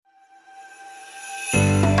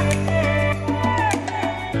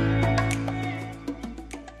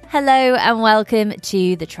Hello and welcome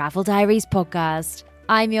to the Travel Diaries podcast.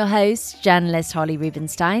 I'm your host, journalist Holly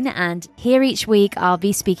Rubenstein, and here each week I'll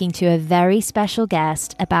be speaking to a very special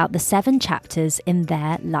guest about the 7 chapters in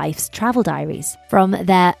their life's travel diaries. From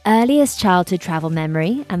their earliest childhood travel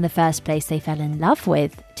memory and the first place they fell in love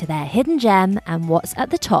with, to their hidden gem and what's at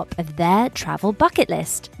the top of their travel bucket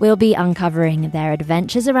list. We'll be uncovering their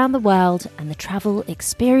adventures around the world and the travel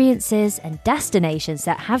experiences and destinations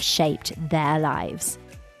that have shaped their lives.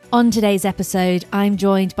 On today's episode, I'm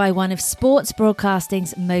joined by one of sports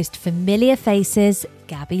broadcasting's most familiar faces,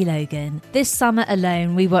 Gabby Logan. This summer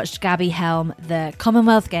alone, we watched Gabby helm the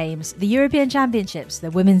Commonwealth Games, the European Championships,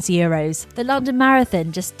 the Women's Euros, the London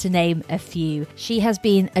Marathon, just to name a few. She has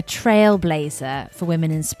been a trailblazer for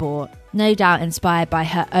women in sport, no doubt inspired by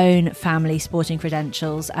her own family sporting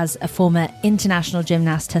credentials. As a former international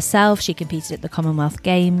gymnast herself, she competed at the Commonwealth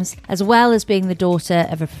Games, as well as being the daughter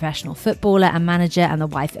of a professional footballer and manager and the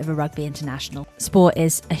wife of a rugby international. Sport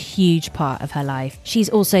is a huge part of her life. She's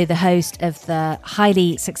also the host of the highly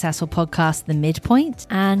successful podcast, The Midpoint,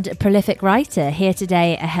 and a prolific writer, here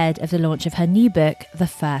today ahead of the launch of her new book, The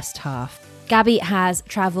First Half. Gabby has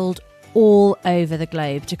travelled all over the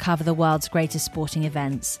globe to cover the world's greatest sporting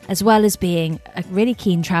events, as well as being a really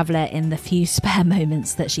keen traveller in the few spare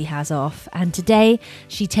moments that she has off. And today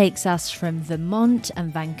she takes us from Vermont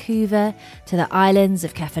and Vancouver to the islands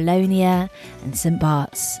of Kefalonia and St.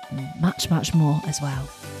 Bart's, and much, much more as well.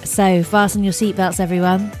 So fasten your seatbelts,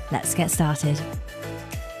 everyone. Let's get started.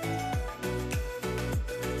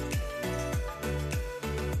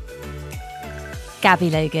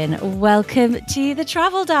 Gabby Logan, welcome to the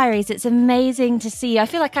Travel Diaries. It's amazing to see you. I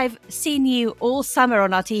feel like I've seen you all summer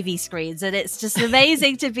on our TV screens, and it's just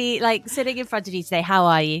amazing to be like sitting in front of you today. How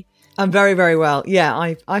are you? I'm very, very well. Yeah,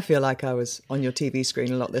 I feel like I was on your TV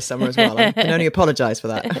screen a lot this summer as well. I can only apologise for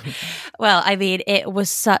that. Well, I mean, it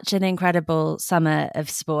was such an incredible summer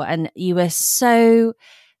of sport, and you were so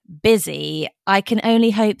busy. I can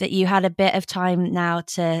only hope that you had a bit of time now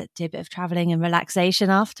to do a bit of travelling and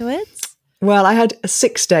relaxation afterwards. Well, I had a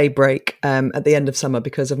 6-day break at the end of summer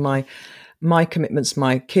because of my commitments,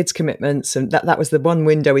 my kids' commitments, and that was the one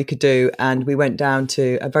window we could do. And we went down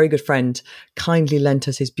to a very good friend, kindly lent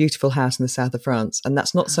us his beautiful house in the south of France. And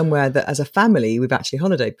that's not somewhere that as a family we've actually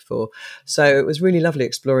holidayed before. So it was really lovely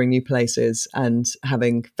exploring new places and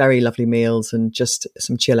having very lovely meals and just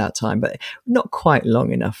some chill out time, but not quite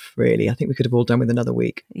long enough, really. I think we could have all done with another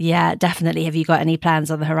week. Yeah, definitely. Have you got any plans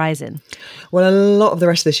on the horizon? Well, a lot of the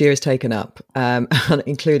rest of this year is taken up,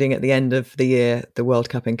 including at the end of the year, the World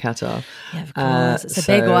Cup in Qatar. Yeah, of course. It's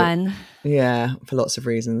a big one. Yeah, for lots of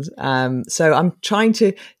reasons. So I'm trying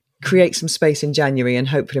to create some space in January, and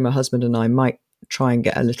hopefully my husband and I might try and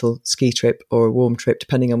get a little ski trip or a warm trip,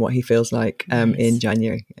 depending on what he feels like in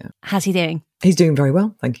January. Yeah. How's he doing? He's doing very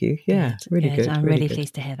well, thank you. Yeah, really good. I'm really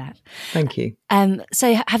pleased to hear that. Thank you.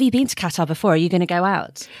 So have you been to Qatar before? Are you going to go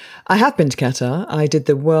out? I have been to Qatar. I did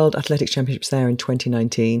the World Athletics Championships there in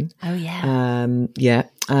 2019. Oh, yeah. Yeah.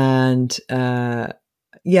 And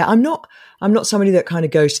I'm not somebody that kind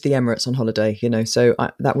of goes to the Emirates on holiday, so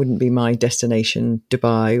that wouldn't be my destination,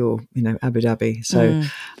 Dubai or, Abu Dhabi. So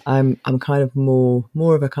I'm kind of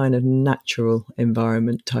more of a kind of natural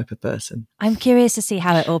environment type of person. I'm curious to see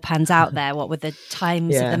how it all pans out there. What were the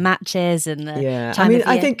times of the matches and the time of year?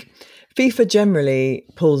 I think FIFA generally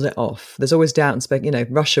pulls it off. There's always doubt and spec.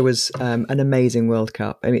 Russia was an amazing World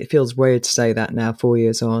Cup. I mean, it feels weird to say that now, 4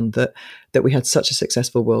 years on, that we had such a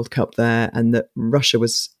successful World Cup there, and that Russia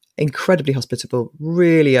was incredibly hospitable,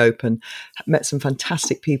 really open, met some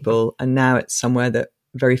fantastic people, and now it's somewhere that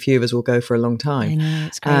very few of us will go for a long time. I know,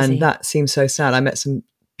 it's crazy. And that seems so sad. I met some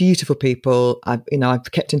beautiful people. I've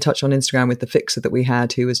kept in touch on Instagram with the fixer that we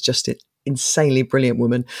had, who was just an insanely brilliant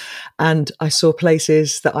woman. And I saw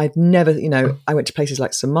places that I'd never, I went to places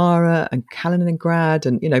like Samara and Kaliningrad,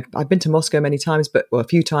 and, I've been to Moscow many times, a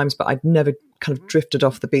few times, but I'd never kind of drifted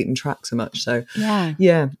off the beaten track so much. So,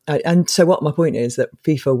 yeah. And so what my point is that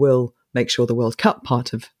FIFA will make sure the World Cup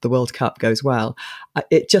part of the World Cup goes well.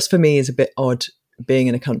 It just, for me, is a bit odd being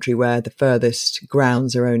in a country where the furthest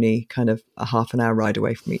grounds are only kind of a half an hour ride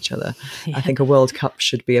away from each other. Yeah. I think a World Cup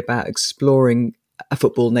should be about exploring a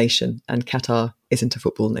football nation, and Qatar isn't a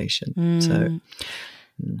football nation. So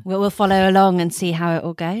we'll follow along and see how it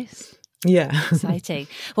all goes. Yeah. Exciting.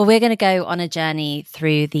 Well, we're going to go on a journey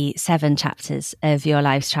through the 7 chapters of your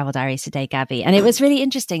life's travel diaries today, Gabby. And it was really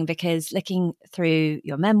interesting because looking through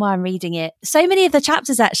your memoir and reading it, so many of the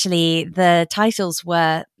chapters, actually, the titles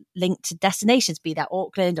were linked to destinations, be that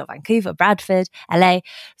Auckland or Vancouver, Bradford, LA.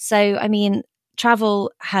 So, I mean,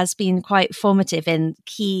 travel has been quite formative in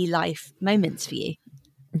key life moments for you.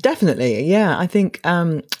 Definitely. Yeah. I think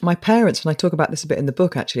my parents, when I talk about this a bit in the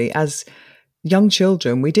book, actually, as young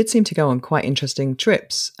children, we did seem to go on quite interesting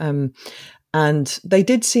trips. And they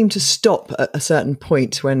did seem to stop at a certain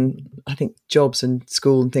point when I think jobs and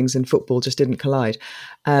school and things and football just didn't collide.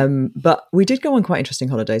 But we did go on quite interesting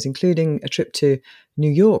holidays, including a trip to New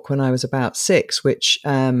York when I was about 6,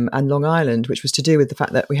 and Long Island, which was to do with the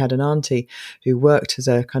fact that we had an auntie who worked as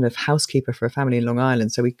a kind of housekeeper for a family in Long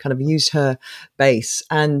Island. So we kind of used her base,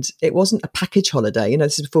 and it wasn't a package holiday.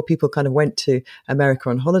 This is before people kind of went to America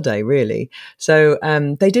on holiday, really. So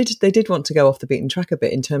they did want to go off the beaten track a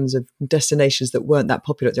bit in terms of destinations that weren't that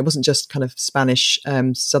popular. It wasn't just kind of Spanish,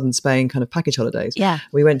 southern Spain kind of package holidays. Yeah,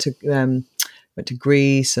 we went to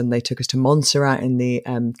Greece, and they took us to Montserrat in the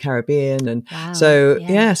Caribbean. And wow. so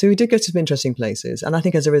we did go to some interesting places. And I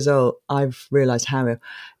think as a result, I've realized how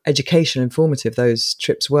educational and informative those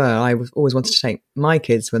trips were. I always wanted to take my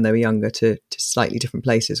kids when they were younger to slightly different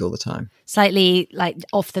places all the time. Slightly like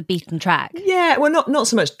off the beaten track. Yeah, well, not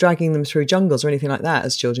so much dragging them through jungles or anything like that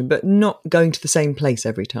as children, but not going to the same place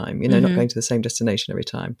every time, not going to the same destination every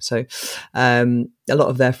time. So a lot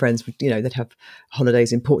of their friends, they'd have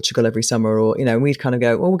holidays in Portugal every summer, or, and we'd kind of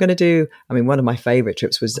go, well, we're going to do, one of my favourite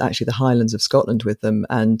trips was actually the Highlands of Scotland with them.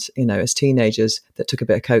 And, as teenagers, that took a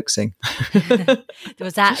bit of coaxing.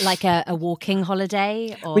 Was that like a walking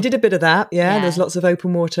holiday? Or? We did a bit of that, yeah. There's lots of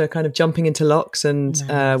open water kind of jumping into locks and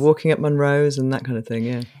walking up Munros and that kind of thing,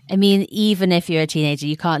 yeah. Even if you're a teenager,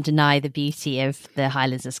 you can't deny the beauty of the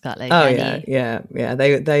Highlands of Scotland. Oh, yeah.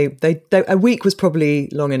 They a week was probably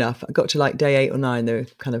long enough. I got to like day 8 or 9, they were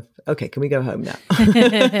kind of, okay, can we go home now?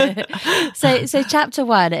 So chapter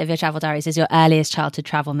 1 of your travel diaries is your earliest childhood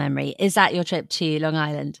travel memory. Is that your trip to Long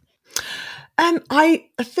Island? I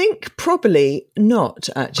think probably not,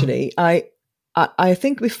 actually. I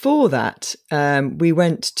think before that, we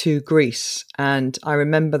went to Greece, and I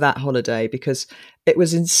remember that holiday because it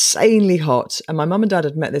was insanely hot, and my mum and dad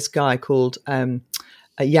had met this guy called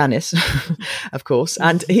Yanis, of course,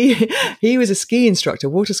 and he was a ski instructor,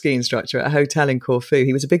 water ski instructor at a hotel in Corfu.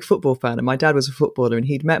 He was a big football fan, and my dad was a footballer, and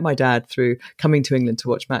he'd met my dad through coming to England to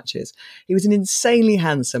watch matches. He was an insanely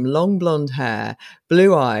handsome, long blonde hair,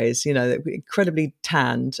 blue eyes, incredibly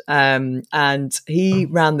tanned, and he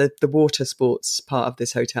ran the water sports part of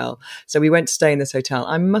this hotel. So we went to stay in this hotel.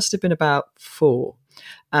 I must have been about 4.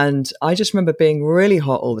 And I just remember being really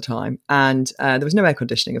hot all the time. And there was no air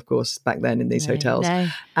conditioning, of course, back then in these hotels. No.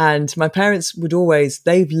 And my parents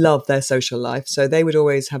they loved their social life. So they would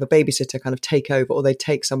always have a babysitter kind of take over, or they'd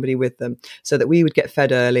take somebody with them so that we would get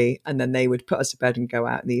fed early, and then they would put us to bed and go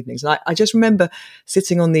out in the evenings. And I just remember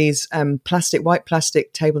sitting on these white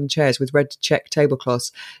plastic table and chairs with red check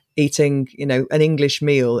tablecloths, eating, an English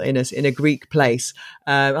meal in a Greek place.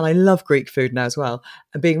 And I love Greek food now as well,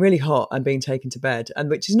 and being really hot and being taken to bed, and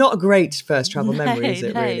which is not a great first travel memory, is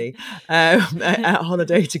it really? At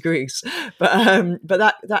holiday to Greece. But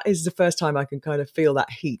that is the first time I can kind of feel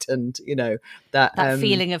that heat and, that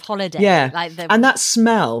feeling of holiday. Yeah. And that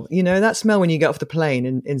smell, when you get off the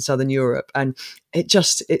plane in Southern Europe, and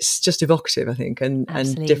it's just evocative, I think, and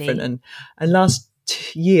different. And last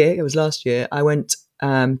year, I went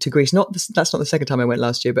to Greece. That's not the second time I went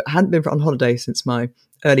last year, but I hadn't been on holiday since my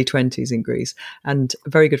early 20s in Greece. And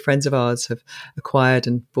very good friends of ours have acquired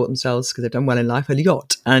and bought themselves, because they've done well in life, a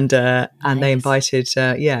yacht. And they invited,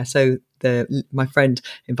 so my friend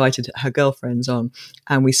invited her girlfriends on,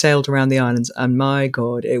 and we sailed around the islands, and my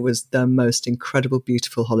God, it was the most incredible,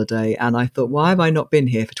 beautiful holiday. And I thought, why have I not been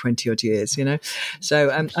here for 20 odd years,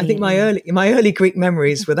 So I think my early Greek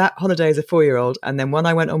memories were that holiday as a 4-year-old, and then when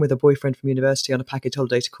I went on with a boyfriend from university on a package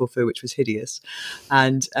holiday to Corfu, which was hideous.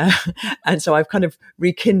 And so I've kind of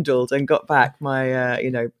rekindled and got back my,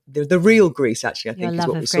 the real Greece, actually, I think, is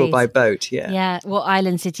what we saw by boat. Yeah. Yeah. What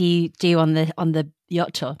islands did you do on the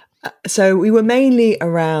yacht tour? So we were mainly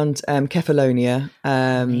around Kefalonia.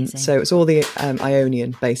 So it's all the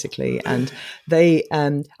Ionian, basically. And they,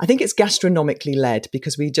 I think it's gastronomically led,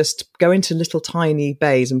 because we just go into little tiny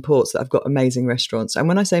bays and ports that have got amazing restaurants. And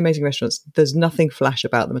when I say amazing restaurants, there's nothing flash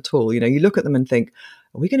about them at all. You look at them and think,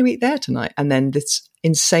 are we going to eat there tonight? And then this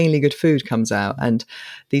insanely good food comes out, and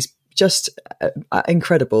these just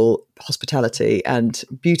incredible hospitality and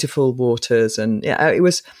beautiful waters. And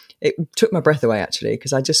it took my breath away, actually,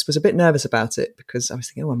 because I just was a bit nervous about it, because I was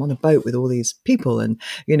thinking, I'm on a boat with all these people, and,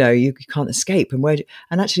 you can't escape. And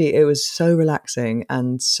actually it was so relaxing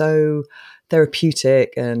and so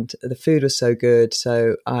therapeutic, and the food was so good.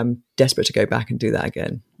 So I'm desperate to go back and do that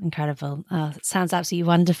again. Incredible. Oh, it sounds absolutely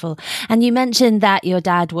wonderful. And you mentioned that your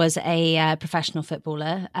dad was a professional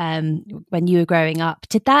footballer when you were growing up.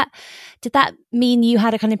 Did that mean you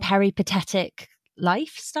had a kind of peripatetic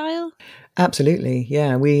lifestyle? Absolutely.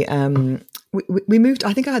 Yeah. We moved,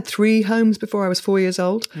 I think I had 3 homes before I was 4 years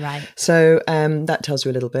old. Right. So that tells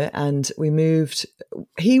you a little bit. And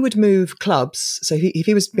he would move clubs. So if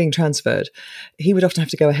he was being transferred, he would often have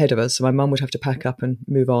to go ahead of us. So my mum would have to pack up and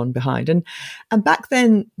move on behind. And back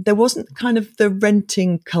then there wasn't kind of the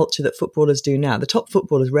renting culture that footballers do now. The top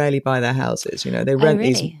footballers rarely buy their houses. You know, they rent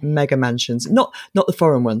these mega mansions, not the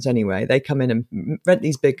foreign ones anyway. They come in and rent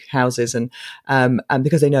these big houses and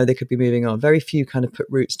because they know they could be moving on. Very few kind of put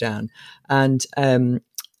roots down. And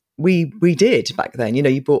we did back then. You know,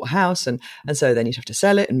 you bought a house and so then you'd have to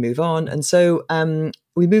sell it and move on. And so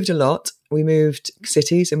we moved a lot. We moved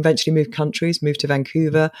cities, eventually moved countries, moved to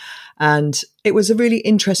Vancouver. And it was a really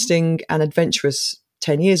interesting and adventurous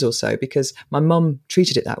 10 years or so because my mum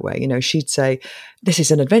treated it that way. You know, she'd say, this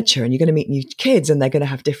is an adventure and you're going to meet new kids and they're going to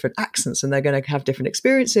have different accents and they're going to have different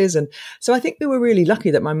experiences. And so I think we were really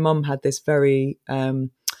lucky that my mum had this very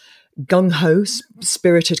gung-ho,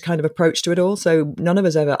 spirited kind of approach to it all. So none of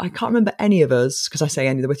us ever, I can't remember any of us, because I say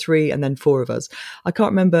any, there were 3 and then 4 of us. I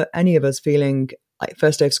can't remember any of us feeling like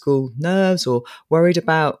first day of school nerves or worried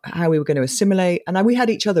about how we were going to assimilate. And we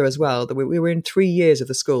had each other as well. We were in 3 years of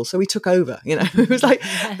the school. So we took over, you know, it was like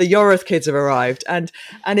the Yoreth kids have arrived. And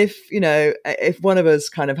if, you know, if one of us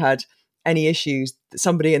kind of had any issues,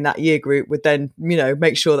 somebody in that year group would then, you know,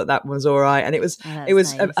 make sure that was all right. And it was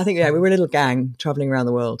nice. I think, we were a little gang traveling around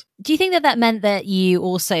the world. Do you think that meant that you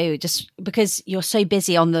also, just because you're so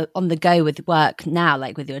busy on the go with work now,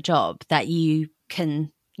 like with your job, that you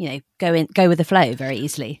can, you know, go with the flow very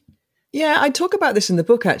easily? Yeah, I talk about this in the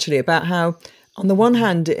book actually, about how on the one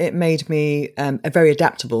hand, it made me a very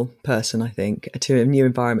adaptable person, I think, to new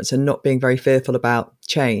environments and not being very fearful about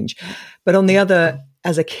change. But on the other,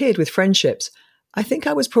 as a kid with friendships, I think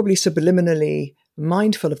I was probably subliminally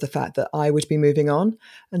mindful of the fact that I would be moving on.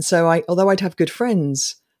 And so although I'd have good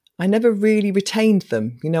friends, I never really retained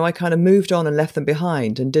them. You know, I kind of moved on and left them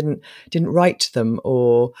behind and didn't write to them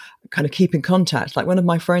or kind of keep in contact. Like one of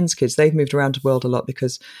my friends' kids, they've moved around the world a lot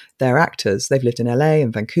because they're actors. They've lived in LA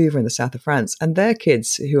and Vancouver in the south of France. And their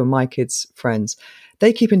kids, who are my kids' friends,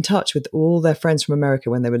 they keep in touch with all their friends from America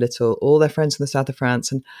when they were little, all their friends from the south of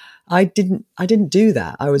France. And I didn't do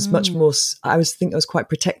that. I was much more, I was quite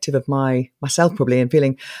protective of myself probably, and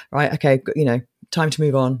feeling, right, okay, you know, time to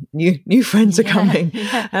move on. New friends are coming.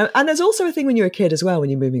 Yeah. And there's also a thing when you're a kid as well, when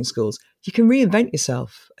you're moving schools, you can reinvent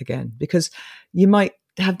yourself again, because you might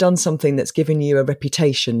have done something that's given you a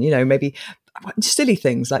reputation, you know, maybe silly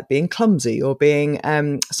things like being clumsy or being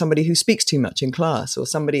somebody who speaks too much in class, or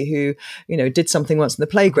somebody who, you know, did something once in the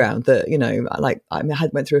playground that, you know, like I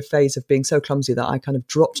went through a phase of being so clumsy that I kind of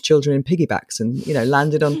dropped children in piggybacks and, you know,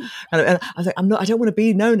 landed on kind of, and I was like, I don't want to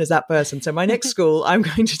be known as that person. So my next school, I'm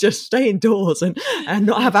going to just stay indoors and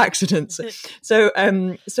not have accidents. So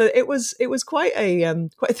it was quite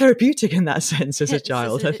therapeutic in that sense as a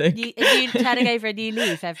child, I think. You turning over a new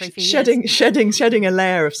leaf every few years. Shedding a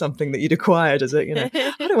layer of something that you'd acquired as a, you know,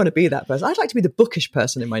 I don't want to be that person. I'd like to be the bookish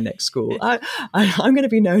person in my next school. I'm going to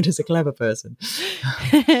be known as a clever person.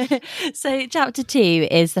 So chapter 2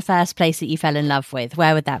 is the first place that you fell in love with.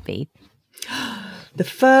 Where would that be? The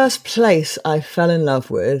first place I fell in love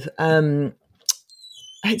with,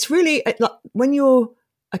 it's really like when you're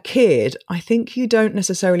a kid, I think you don't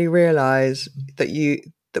necessarily realize that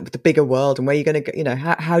the bigger world and where you're going to go, you know,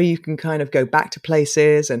 how you can kind of go back to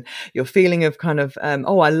places, and your feeling of kind of, I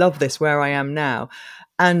love this where I am now.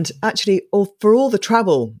 And actually, for all the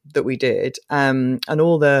travel that we did, and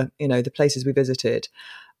all the, you know, the places we visited,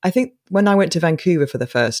 I think when I went to Vancouver for the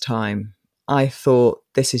first time, I thought,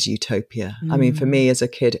 this is utopia. I mean, for me as a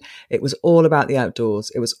kid, it was all about the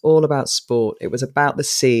outdoors. It was all about sport. It was about the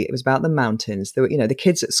sea. It was about the mountains. There were, you know, the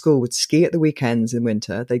kids at school would ski at the weekends in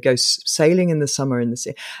winter. They'd go sailing in the summer in the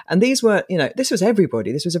sea. And these were, you know, this was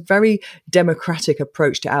everybody. This was a very democratic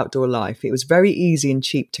approach to outdoor life. It was very easy and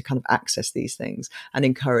cheap to kind of access these things, and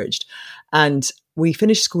encouraged. And we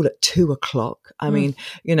finished school at 2:00. I mean,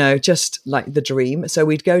 you know, just like the dream. So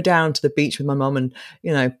we'd go down to the beach with my mum and,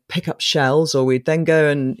 you know, pick up shells, or we'd then go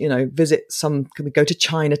and, you know, we'd go to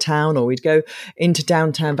Chinatown, or we'd go into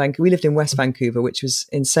downtown Vancouver. We lived in West Vancouver, which was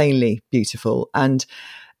insanely beautiful. And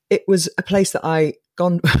it was a place that I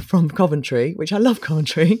gone from Coventry, which I love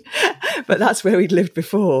Coventry, but that's where we'd lived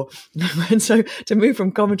before. And so to move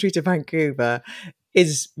from Coventry to Vancouver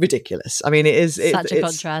is ridiculous. I mean, it's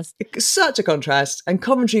such a contrast. And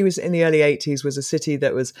Coventry was in the early 80s, was a city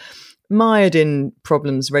that was mired in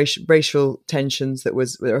problems, racial tensions that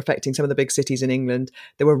were affecting some of the big cities in England.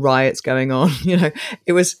 There were riots going on. You know,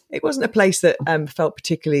 it wasn't a place that felt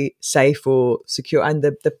particularly safe or secure. And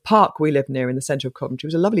the park we lived near in the centre of Coventry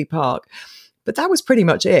was a lovely park, But that was pretty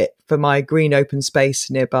much it for my green open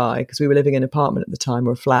space nearby, because we were living in an apartment at the time,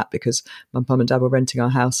 or a flat, because my mum and dad were renting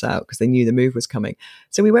our house out because they knew the move was coming.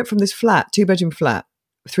 So we went from this flat, 2-bedroom flat,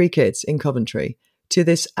 3 kids in Coventry, to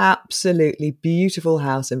this absolutely beautiful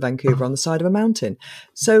house in Vancouver on the side of a mountain.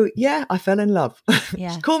 So yeah, I fell in love.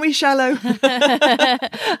 Yeah. Call me shallow. I'm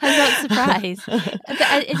not surprised. But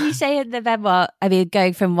as you say in the memoir, I mean,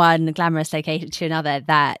 going from one glamorous location to another,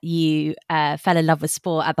 that you fell in love with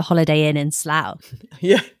sport at the Holiday Inn in Slough.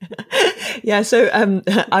 Yeah. Yeah. So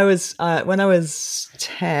I was, when I was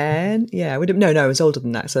 10, I was older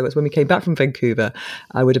than that. So it was when we came back from Vancouver,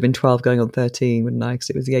 I would have been 12 going on 13, wouldn't I? Because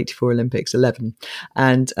it was the 84 Olympics, 11.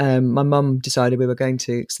 And my mum decided we were going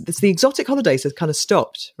to, the exotic holidays had kind of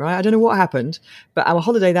stopped, right? I don't know what happened, but our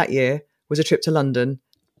holiday that year was a trip to London,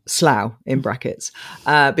 Slough in brackets,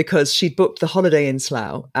 because she'd booked the Holiday in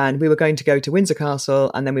Slough, and we were going to go to Windsor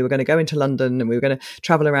Castle, and then we were going to go into London, and we were going to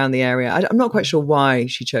travel around the area. I'm not quite sure why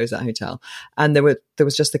she chose that hotel. And there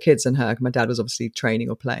was just the kids and her. My dad was obviously training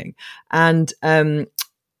or playing. And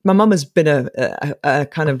my mum has been a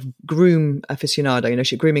kind of groom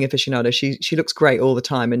aficionado, grooming aficionado. She looks great all the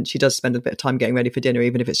time, and she does spend a bit of time getting ready for dinner,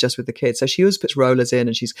 even if it's just with the kids. So she always puts rollers in,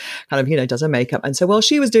 and she's kind of, does her makeup. And so while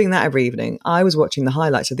she was doing that every evening, I was watching the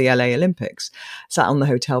highlights of the LA Olympics, sat on the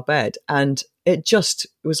hotel bed, and it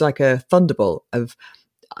was like a thunderbolt of,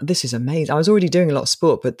 this is amazing. I was already doing a lot of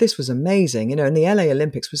sport, but this was amazing, and the LA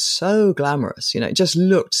Olympics was so glamorous, it just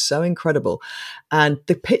looked so incredible. And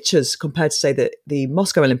the pictures, compared to, say, the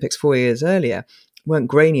Moscow Olympics 4 years earlier, weren't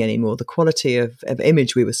grainy anymore. The quality of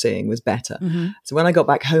image we were seeing was better. Mm-hmm. So when I got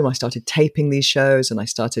back home, I started taping these shows, and I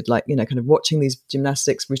started kind of watching these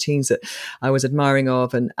gymnastics routines that I was admiring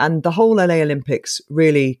of. And the whole LA Olympics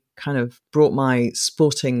really kind of brought my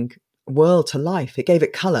sporting world to life. It gave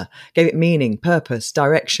it color, gave it meaning, purpose,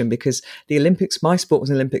 direction, because the Olympics, my sport was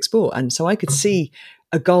an Olympic sport. And so I could see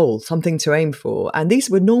a goal, something to aim for. And these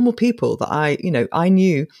were normal people that I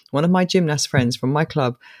knew. One of my gymnast friends from my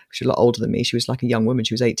club, she was a lot older than me. She was like a young woman.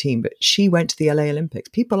 She was 18, but she went to the LA Olympics.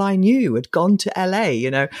 People I knew had gone to LA,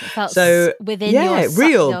 It felt so within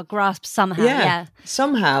your grasp somehow. Yeah.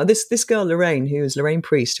 Somehow this girl, Lorraine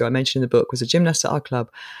Priest, who I mentioned in the book, was a gymnast at our club.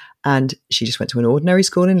 And she just went to an ordinary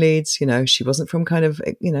school in Leeds. She wasn't from kind of,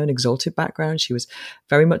 an exalted background. She was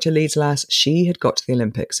very much a Leeds lass. She had got to the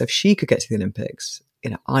Olympics. So if she could get to the Olympics,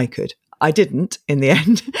 I could. I didn't in the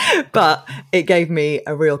end, but it gave me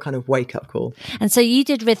a real kind of wake-up call. And so you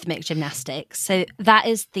did rhythmic gymnastics. So that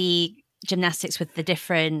is the gymnastics with the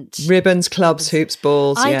different ribbons, clubs, hoops,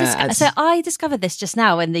 balls. So I discovered this just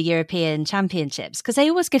now in the European Championships, because they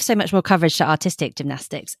always give so much more coverage to artistic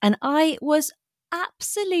gymnastics. And I was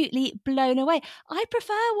absolutely blown away. I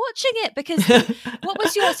prefer watching it, because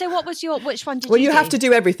which one did you do? You have to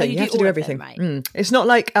do everything. You have to do everything. Them, right? It's not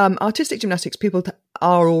like artistic gymnastics, people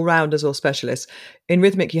are all rounders or specialists. In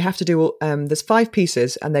rhythmic, you have to do there's 5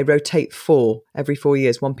 pieces, and they rotate 4 every 4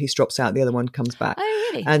 years. One piece drops out, the other one comes back. Oh,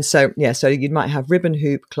 really? And so you might have ribbon,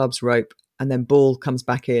 hoop, clubs, rope, and then ball comes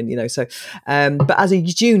back in, but as a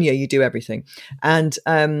junior, you do everything. And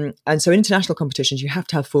so in international competitions, you have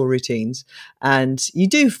to have 4 routines, and you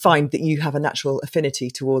do find that you have a natural affinity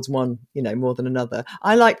towards one, more than another.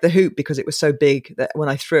 I like the hoop because it was so big that when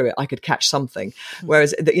I threw it, I could catch something.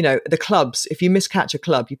 Whereas, the clubs, if you miscatch a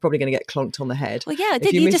club, you're probably going to get clonked on the head. Well, yeah,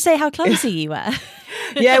 didn't you just say how clumsy you were?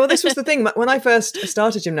 Yeah, well, this was the thing. When I first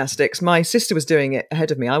started gymnastics, my sister was doing it ahead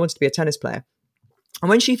of me. I wanted to be a tennis player. And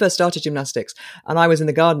when she first started gymnastics and I was in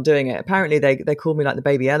the garden doing it, apparently they called me like the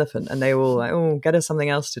baby elephant, and they were all like, oh, get us something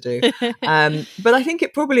else to do. But I think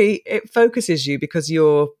it focuses you because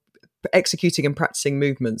you're executing and practicing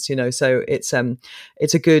movements, so it's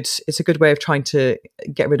a good way of trying to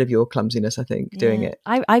get rid of your clumsiness, I think, doing it.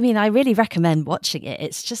 I mean, I really recommend watching it.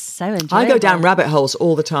 It's just so enjoyable. I go down rabbit holes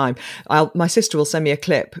all the time. My sister will send me a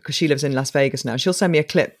clip, because she lives in Las Vegas now. She'll send me a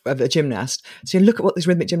clip of a gymnast. So you look at what this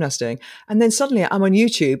rhythmic gymnast's doing. And then suddenly I'm on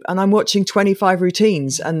YouTube and I'm watching 25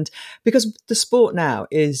 routines. And because the sport now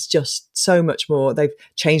is just so much more, they've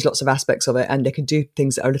changed lots of aspects of it, and they can do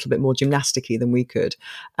things that are a little bit more gymnastic-y than we could.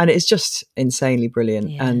 And it's just insanely brilliant.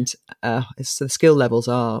 Yeah. And the skill levels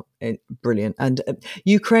are brilliant. And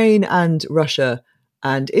Ukraine and Russia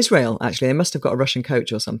and Israel, actually, they must have got a Russian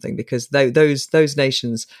coach or something, because those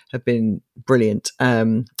nations have been brilliant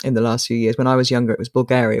in the last few years. When I was younger, it was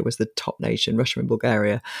Bulgaria was the top nation, Russia and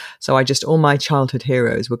Bulgaria. So all my childhood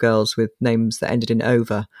heroes were girls with names that ended in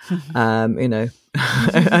over, and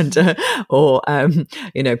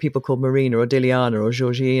people called Marina or Diliana or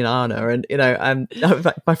Georgiana, and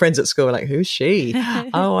my friends at school were like, who's she?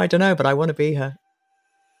 Oh, I don't know, but I want to be her.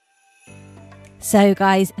 So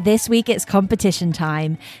guys, this week it's competition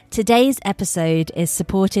time. Today's episode is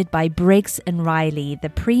supported by Briggs & Riley, the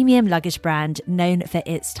premium luggage brand known for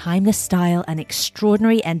its timeless style and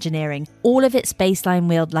extraordinary engineering. All of its baseline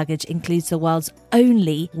wheeled luggage includes the world's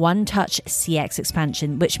only one-touch CX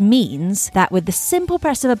expansion, which means that with the simple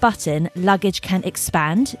press of a button, luggage can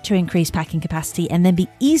expand to increase packing capacity and then be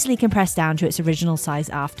easily compressed down to its original size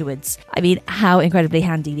afterwards. I mean, how incredibly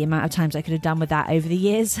handy. The amount of times I could have done with that over the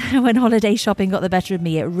years when holiday shopping got the better of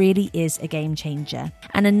me. It really is a game changer.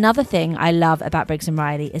 And another thing I love about Briggs &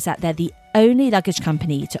 Riley is that they're the only luggage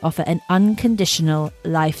company to offer an unconditional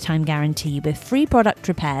lifetime guarantee with free product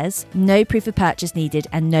repairs, no proof of purchase needed,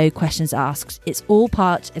 and no questions asked. It's all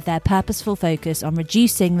part of their purposeful focus on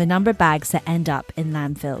reducing the number of bags that end up in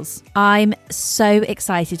landfills. I'm so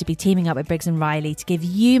excited to be teaming up with Briggs & Riley to give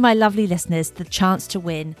you, my lovely listeners, the chance to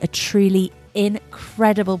win a truly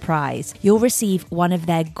incredible prize. You'll receive one of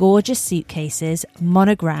their gorgeous suitcases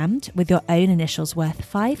monogrammed with your own initials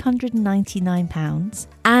worth £599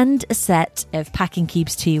 and a set of packing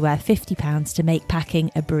cubes too worth £50 to make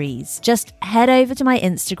packing a breeze. Just head over to my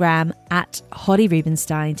Instagram at Holly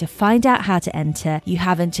Rubenstein to find out how to enter. You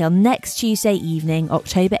have until next Tuesday evening,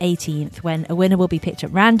 October 18th, when a winner will be picked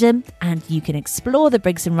at random, and you can explore the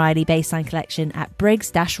Briggs & Riley baseline collection at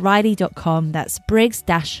briggs-riley.com. That's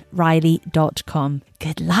briggs-riley.com.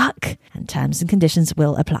 Good luck, and terms and conditions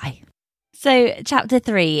will apply. So chapter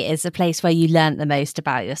 3 is the place where you learnt the most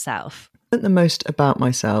about yourself. The most about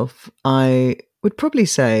myself, I would probably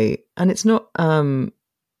say, and it's not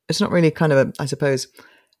really kind of I suppose,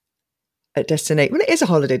 a destination. Well, it is a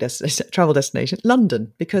holiday destination, travel destination,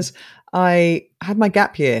 London, because I had my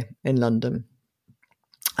gap year in London.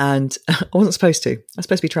 And I wasn't supposed to. I was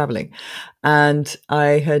supposed to be traveling. And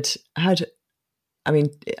I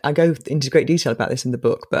go into great detail about this in the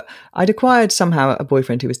book, but I'd acquired somehow a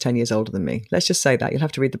boyfriend who was 10 years older than me. Let's just say that. You'll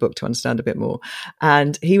have to read the book to understand a bit more.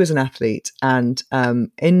 And he was an athlete. And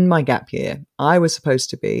in my gap year, I was supposed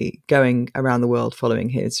to be going around the world following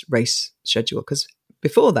his race schedule. Because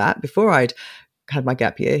before I'd had my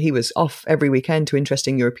gap year, he was off every weekend to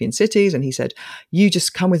interesting European cities, and he said, you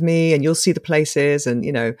just come with me and you'll see the places, and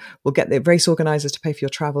we'll get the race organizers to pay for your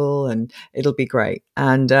travel and it'll be great.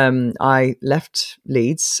 And I left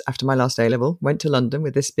Leeds after my last A-level, went to London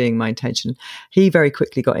with this being my intention. He very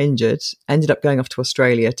quickly got injured, ended up going off to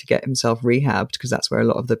Australia to get himself rehabbed, because that's where a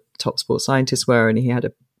lot of the top sports scientists were, and he had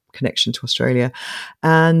a connection to Australia.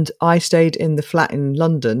 And I stayed in the flat in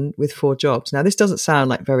London with 4 jobs. Now, this doesn't sound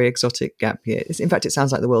like very exotic gap year. In fact, it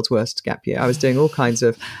sounds like the world's worst gap year. I was doing all kinds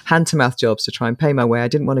of hand-to-mouth jobs to try and pay my way. I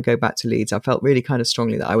didn't want to go back to Leeds. I felt really kind of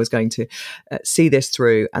strongly that I was going to see this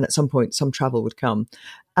through, and at some point some travel would come.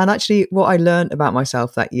 And actually what I learned about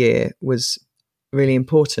myself that year was really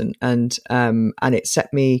important, and it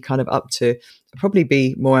set me kind of up to probably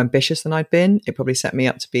be more ambitious than I'd been. It probably set me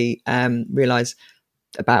up to be realize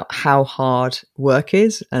about how hard work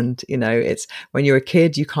is. And, it's when you're a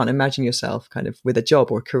kid, you can't imagine yourself kind of with a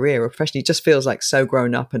job or a career or profession. It just feels like so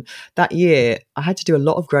grown up. And that year I had to do a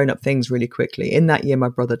lot of grown up things really quickly. In that year, my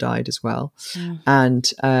brother died as well. Yeah.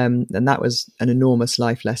 And that was an enormous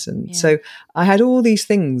life lesson. Yeah. So I had all these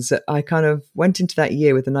things that I kind of went into that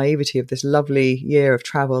year with the naivety of this lovely year of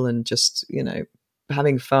travel and just,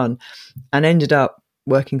 having fun, and ended up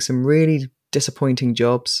working some really disappointing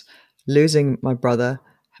jobs, losing my brother,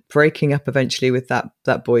 breaking up eventually with that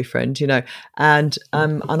boyfriend, and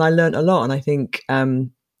I learned a lot. And I think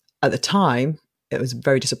at the time it was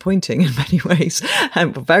very disappointing in many ways,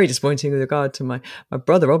 and very disappointing with regard to my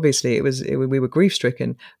brother. Obviously, we were grief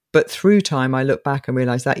stricken. But through time, I look back and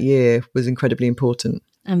realised that year was incredibly important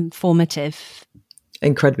and formative.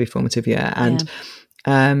 Incredibly formative, yeah. And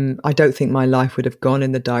I don't think my life would have gone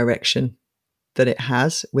in the direction that it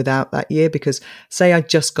has without that year, because say I'd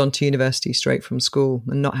just gone to university straight from school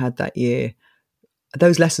and not had that year,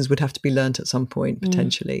 those lessons would have to be learnt at some point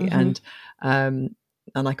potentially. Mm-hmm.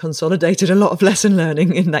 And I consolidated a lot of lesson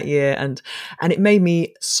learning in that year, and it made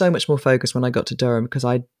me so much more focused when I got to Durham, because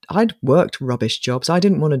I'd worked rubbish jobs. I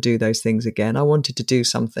didn't want to do those things again. I wanted to do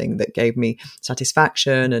something that gave me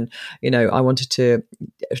satisfaction, and I wanted to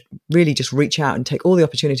really just reach out and take all the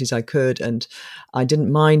opportunities I could. And I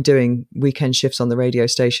didn't mind doing weekend shifts on the radio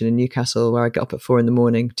station in Newcastle, where I got up at 4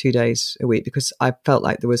 a.m, 2 days a week, because I felt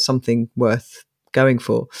like there was something worth going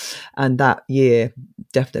for. And that year,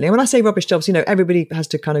 definitely. And when I say rubbish jobs, everybody has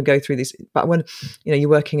to kind of go through these. But when, I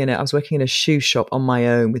was working in a shoe shop on my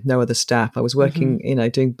own with no other staff. I was working,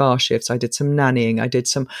 doing bar shifts. I did some nannying. I did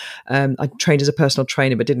some, I trained as a personal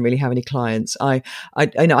trainer, but didn't really have any clients. I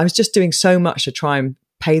was just doing so much to try and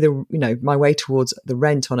pay my way towards the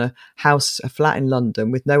rent on a flat in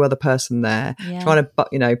London with no other person there, trying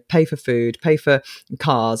to, pay for food, pay for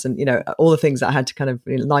cars, and, all the things that I had to kind of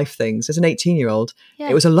life things as an 18-year-old.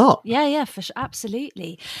 It was a lot. Yeah, for sure.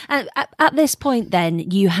 Absolutely. And at this point, then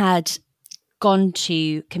you had gone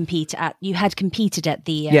to competed at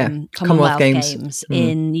the Commonwealth Games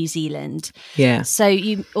in New Zealand. Yeah. So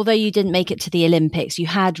although you didn't make it to the Olympics, you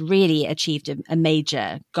had really achieved a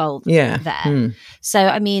major goal there. So,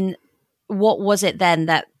 I mean, what was it then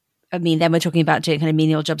then we're talking about doing kind of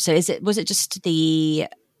menial jobs. So was it just the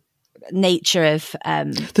nature of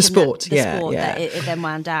the sport that it then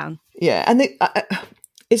wound down? Yeah. And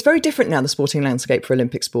it's very different now, the sporting landscape for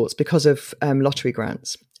Olympic sports, because of lottery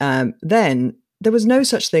grants. Then there was no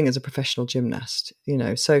such thing as a professional gymnast,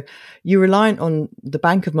 so you're reliant on the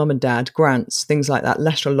bank of mum and dad, grants, things like that,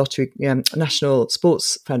 National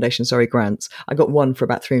Sports Foundation, grants. I got one for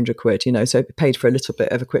about 300 quid, so it paid for a little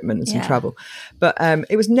bit of equipment and some travel. But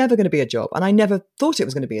it was never going to be a job. And I never thought it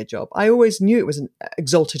was going to be a job. I always knew it was an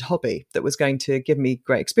exalted hobby that was going to give me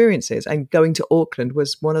great experiences. And going to Auckland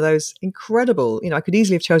was one of those incredible, I could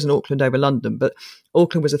easily have chosen Auckland over London, but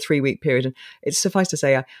Auckland was a 3-week period. And it's suffice to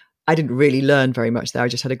say, I didn't really learn very much there. I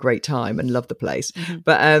just had a great time and loved the place. Mm-hmm.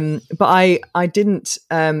 But I didn't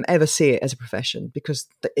ever see it as a profession, because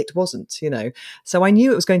it wasn't, So I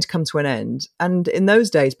knew it was going to come to an end. And in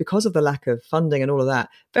those days, because of the lack of funding and all of that,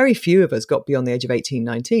 very few of us got beyond the age of 18,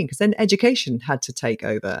 19, because then education had to take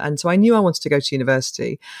over. And so I knew I wanted to go to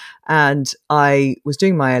university, and I was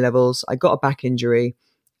doing my A-levels. I got a back injury.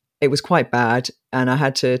 It was quite bad, and I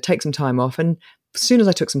had to take some time off. And as soon as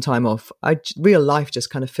I took some time off, real life just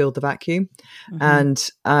kind of filled the vacuum. Mm-hmm.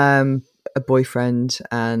 And a boyfriend,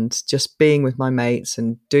 and just being with my mates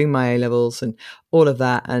and doing my A-levels and all of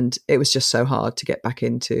that. And it was just so hard to get back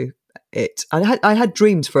into it. I had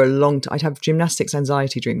dreams for a long time. I'd have gymnastics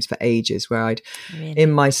anxiety dreams for ages, where I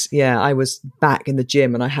was back in the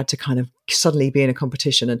gym, and I had to kind of suddenly be in a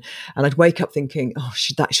competition, and I'd wake up thinking, oh,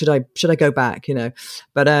 should I go back,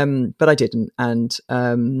 but I didn't.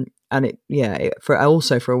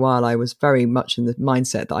 For a while, I was very much in the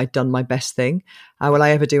mindset that I'd done my best thing. How will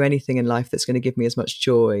I ever do anything in life that's going to give me as much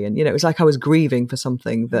joy? And, it was like I was grieving for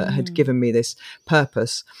something that had given me this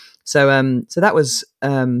purpose. So that was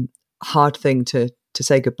hard thing to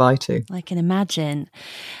say goodbye to. I can imagine.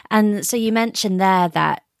 And so you mentioned there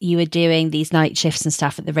that you were doing these night shifts and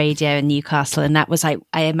stuff at the radio in Newcastle, and that was, I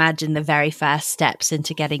imagine, the very first steps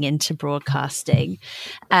into getting into broadcasting.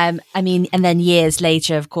 And then years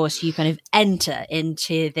later, of course, you kind of enter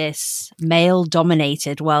into this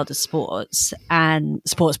male-dominated world of sports and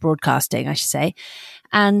sports broadcasting, I should say.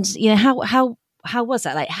 And how was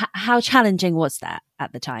that? Like, how challenging was that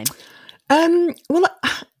at the time? Well,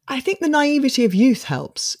 I think the naivety of youth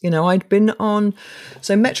helps. I'd been on,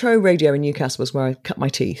 so Metro Radio in Newcastle was where I cut my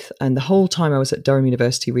teeth. And the whole time I was at Durham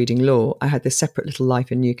University reading law, I had this separate little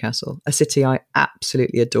life in Newcastle, a city I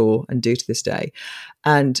absolutely adore and do to this day.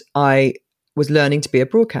 And I was learning to be a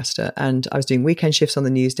broadcaster, and I was doing weekend shifts on the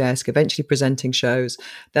news desk, eventually presenting shows.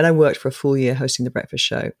 Then I worked for a full year hosting the breakfast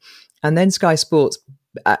show. And then Sky Sports,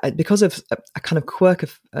 because of a kind of quirk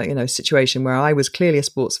of situation where I was clearly a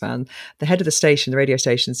sports fan, the head of the radio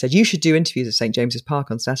station, said, you should do interviews at St James's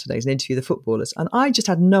Park on Saturdays and interview the footballers. And I just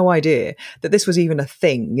had no idea that this was even a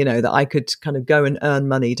thing, that I could kind of go and earn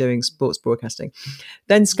money doing sports broadcasting.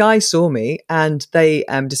 Then Sky saw me, and they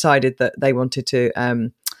decided that they wanted to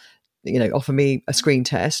offer me a screen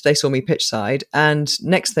test. They saw me pitch side, and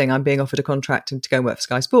next thing I'm being offered a contract to go and work for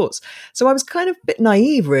Sky Sports. So I was kind of a bit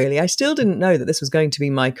naive, really. I still didn't know that this was going to be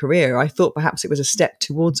my career. I thought perhaps it was a step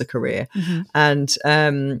towards a career.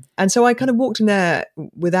 Mm-hmm. And so I kind of walked in there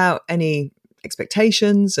without any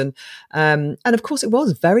expectations, and of course it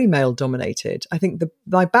was very male dominated. I think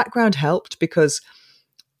my background helped, because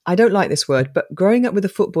I don't like this word, but growing up with a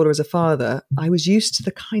footballer as a father, I was used to the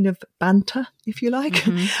kind of banter, if you like.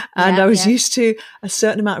 Mm-hmm. And I was used to a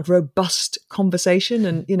certain amount of robust conversation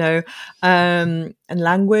and, and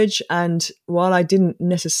language. And while I didn't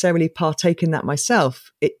necessarily partake in that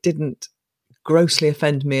myself, it didn't grossly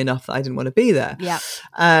offend me enough that I didn't want to be there. Yeah.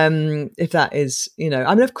 If that is,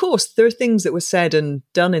 of course, there are things that were said and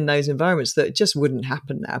done in those environments that just wouldn't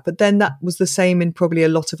happen now. But then that was the same in probably a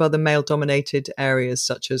lot of other male-dominated areas,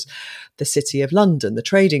 such as the City of London, the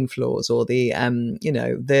trading floors, or the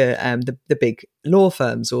big law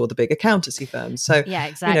firms or the big accountancy firms. So yeah,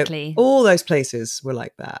 exactly. All those places were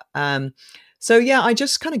like that. So yeah, I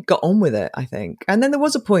just kind of got on with it, I think. And then there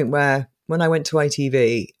was a point where, when I went to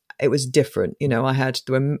ITV, it was different. There were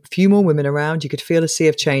a few more women around. You could feel a sea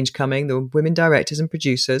of change coming. There were women directors and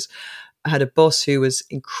producers. I had a boss who was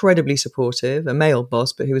incredibly supportive, a male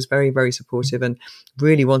boss, but who was very, very supportive and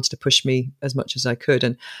really wanted to push me as much as I could.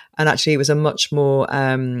 And actually, it was a much more,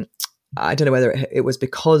 I don't know whether it was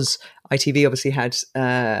because ITV obviously had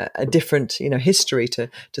a different, history to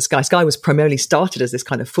Sky. Sky was primarily started as this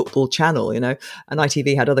kind of football channel, and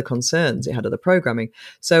ITV had other concerns. It had other programming.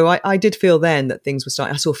 So I did feel then that things were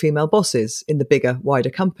starting. I saw female bosses in the bigger, wider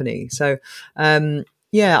company. So, I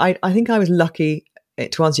think I was lucky,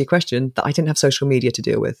 to answer your question, that I didn't have social media to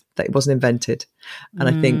deal with, that it wasn't invented. And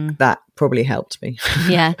I think that probably helped me.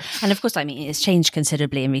 Yeah. And of course, I mean, it's changed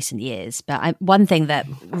considerably in recent years. But one thing that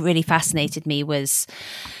really fascinated me was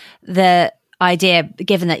the idea,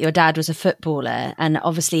 given that your dad was a footballer, and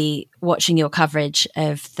obviously watching your coverage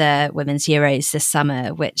of the Women's Euros this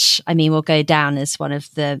summer, which, I mean, will go down as one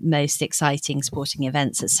of the most exciting sporting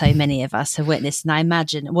events that so many of us have witnessed. And I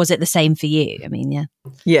imagine, was it the same for you? I mean, yeah.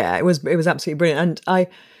 Yeah, it was absolutely brilliant. And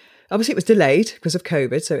obviously it was delayed because of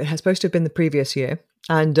COVID. So it was supposed to have been the previous year.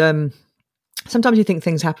 And sometimes you think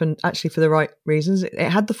things happen actually for the right reasons. It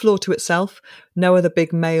had the floor to itself. No other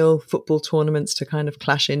big male football tournaments to kind of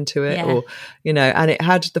clash into it, or, and it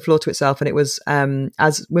had the floor to itself. And it was,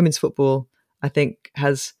 as women's football, I think,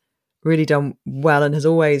 has really done well and has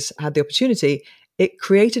always had the opportunity, it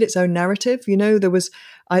created its own narrative. There was,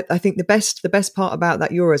 I think the best part about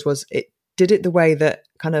that Euros was it did it the way that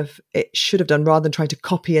kind of it should have done, rather than trying to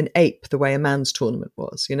copy and ape the way a man's tournament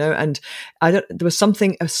was, and there was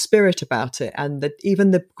something, a spirit about it. And that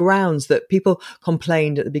even the grounds that people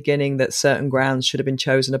complained at the beginning that certain grounds should have been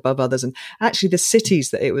chosen above others, and actually the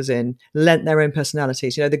cities that it was in lent their own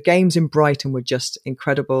personalities. The games in Brighton were just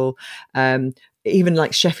incredible. Even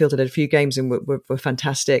like Sheffield had a few games and were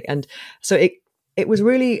fantastic. And so it was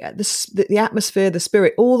really the atmosphere, the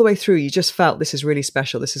spirit all the way through. You just felt this is really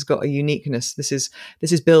special. This has got a uniqueness. This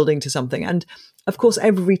is building to something. And of course,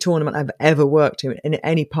 every tournament I've ever worked in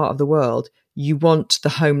any part of the world, you want the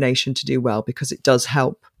home nation to do well, because it does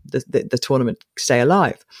help the tournament stay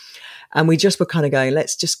alive. And we just were kind of going,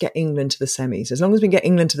 let's just get England to the semis. As long as we get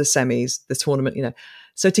England to the semis, the tournament,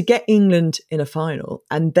 So to get England in a final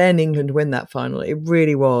and then England win that final, it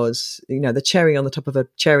really was, the cherry on the top of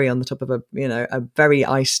a very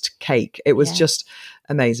iced cake. It was just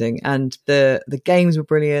amazing. And the games were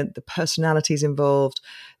brilliant. The personalities involved,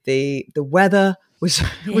 the weather was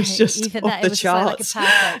just off the charts. Like a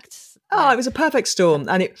perfect. It was a perfect storm.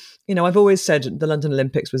 And I've always said the London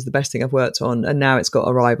Olympics was the best thing I've worked on. And now it's got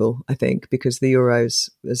a rival, I think, because the Euros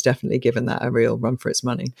has definitely given that a real run for its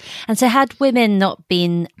money. And so had women not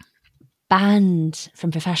been banned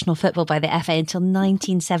from professional football by the FA until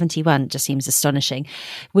 1971, just seems astonishing,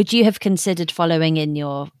 would you have considered following in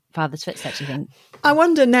your father's footsteps, you think? I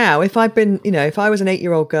wonder now, if I'd been, if I was an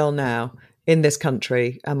 8-year-old girl now in this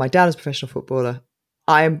country and my dad was a professional footballer,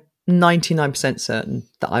 I'm 99% certain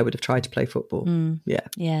that I would have tried to play football.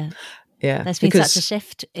 Yeah. There's been such a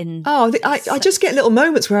shift in. I just get little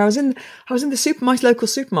moments where I was in my local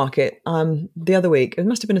supermarket the other week. It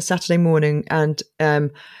must have been a Saturday morning, and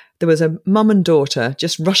there was a mum and daughter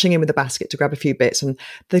just rushing in with a basket to grab a few bits, and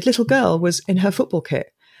the little girl was in her football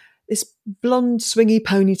kit. This blonde swingy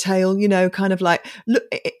ponytail, kind of like, look,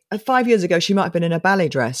 5 years ago, she might have been in a ballet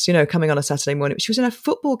dress, coming on a Saturday morning. But she was in a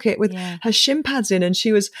football kit with her shin pads in. And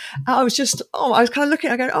I was kind of looking,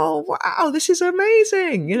 I go, oh, wow, this is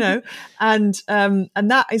amazing, and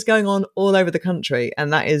that is going on all over the country.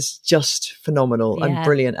 And that is just phenomenal and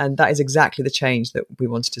brilliant. And that is exactly the change that we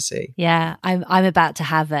wanted to see. Yeah, I'm about to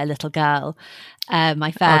have a little girl.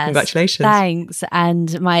 My first. Congratulations. Thanks.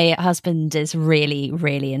 And my husband is really,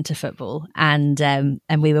 really into football, and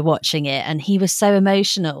we were watching it, and he was so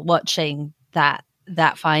emotional watching that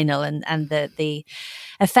final and the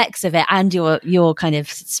effects of it, and your kind of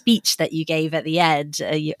speech that you gave at the end,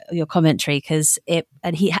 your commentary, because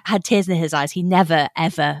he had tears in his eyes. He never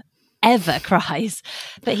ever cries,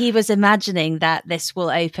 but he was imagining that this will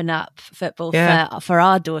open up football for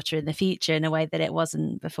our daughter in the future in a way that it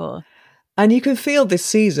wasn't before. And you can feel this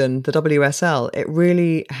season, the WSL, it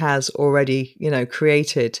really has already,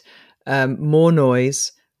 created more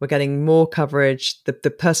noise. We're getting more coverage. The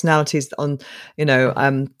personalities on,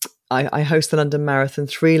 I host the London Marathon.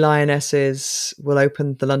 3 Lionesses will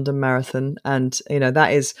open the London Marathon. And,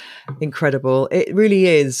 that is incredible. It really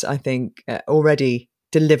is, I think, already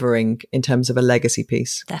delivering in terms of a legacy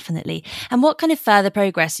piece. Definitely. And what kind of further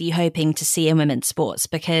progress are you hoping to see in women's sports?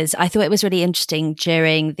 Because I thought it was really interesting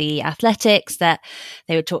during the athletics that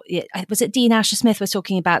they were talking, was it Dean Asher-Smith was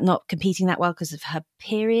talking about not competing that well because of her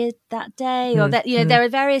period that day, or that, there are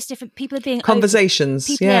various different people are being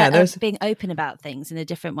conversations. Being open about things in a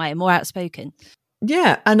different way, more outspoken.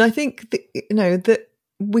 Yeah. And I think that,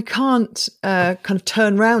 we can't kind of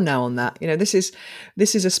turn around now on that. This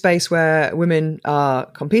is a space where women are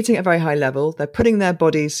competing at a very high level. They're putting their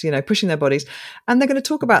bodies, pushing their bodies, and they're going to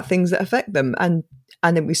talk about things that affect them. And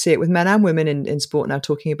then we see it with men and women in sport now,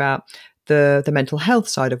 talking about the mental health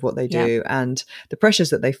side of what they do and the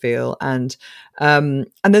pressures that they feel. And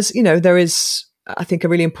there's, there is, I think, a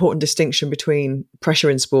really important distinction between pressure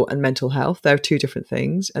in sport and mental health. They're two different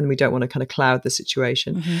things, and we don't want to kind of cloud the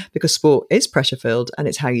situation because sport is pressure filled and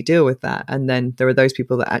it's how you deal with that. And then there are those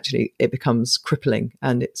people that actually it becomes crippling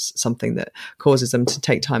and it's something that causes them to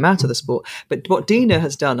take time out of the sport. But what Dina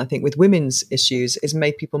has done, I think, with women's issues is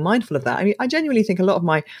made people mindful of that. I mean, I genuinely think a lot of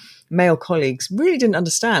my male colleagues really didn't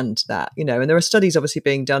understand that, and there are studies obviously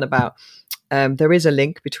being done about there is a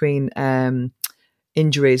link between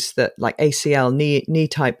injuries that like ACL, knee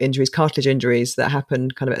type injuries, cartilage injuries that happen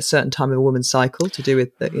kind of at a certain time of a woman's cycle to do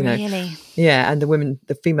with the, Really? And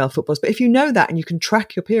the female footballers. But if you know that and you can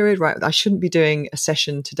track your period, right, I shouldn't be doing a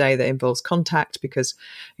session today that involves contact because,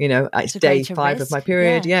 it's day 5 of my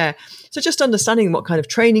period. Yeah. So just understanding what kind of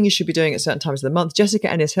training you should be doing at certain times of the month. Jessica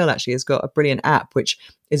Ennis-Hill actually has got a brilliant app, which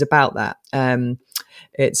is about that.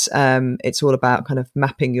 It's all about kind of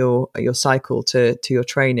mapping your cycle to your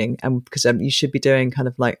training, and because you should be doing kind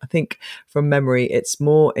of like, I think from memory, it's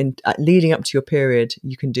more in leading up to your period.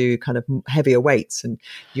 You can do kind of heavier weights, and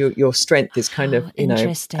your strength is kind of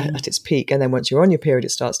at its peak, and then once you're on your period,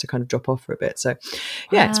 it starts to kind of drop off for a bit. So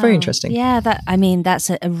yeah, It's very interesting. Yeah, that's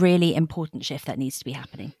a really important shift that needs to be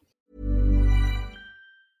happening.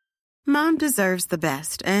 Mom deserves the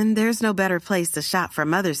best, and there's no better place to shop for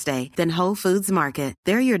Mother's Day than Whole Foods Market.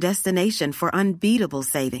 They're your destination for unbeatable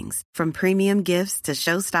savings, from premium gifts to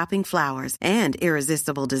show-stopping flowers and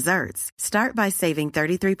irresistible desserts. Start by saving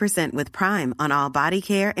 33% with Prime on all body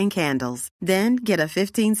care and candles. Then get a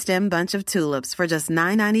 15-stem bunch of tulips for just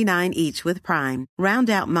 $9.99 each with Prime. Round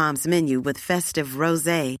out Mom's menu with festive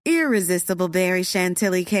rosé, irresistible berry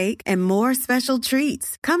chantilly cake, and more special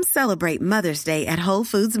treats. Come celebrate Mother's Day at Whole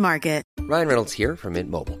Foods Market. Ryan Reynolds here from Mint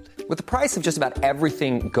Mobile. With the price of just about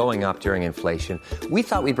everything going up during inflation, we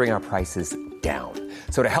thought we'd bring our prices down.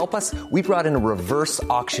 So to help us, we brought in a reverse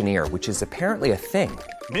auctioneer, which is apparently a thing.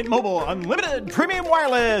 Mint Mobile Unlimited Premium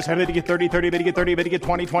Wireless. How to get 30, 30, bit to get 30, bit to get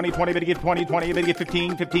 20, 20, 20, bit to get 20, 20, bit to get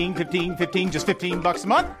 15, 15, 15, 15, just $15 a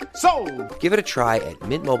month? Sold! Give it a try at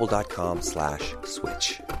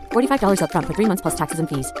mintmobile.com/switch. $45 up front for 3 months plus taxes and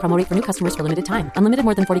fees. Promo rate for new customers for limited time. Unlimited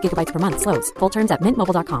more than 40 gigabytes per month. Slows full terms at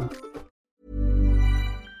mintmobile.com.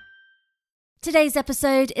 Today's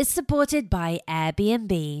episode is supported by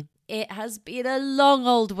Airbnb. It has been a long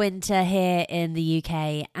old winter here in the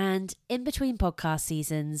UK, and in between podcast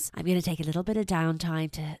seasons, I'm going to take a little bit of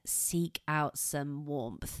downtime to seek out some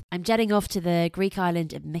warmth. I'm jetting off to the Greek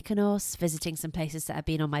island of Mykonos, visiting some places that have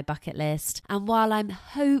been on my bucket list, and while I'm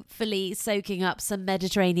hopefully soaking up some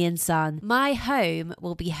Mediterranean sun, my home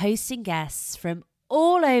will be hosting guests from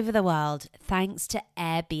all over the world thanks to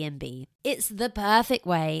Airbnb. It's the perfect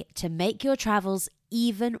way to make your travels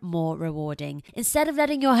even more rewarding. Instead of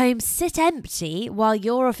letting your home sit empty while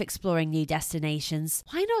you're off exploring new destinations,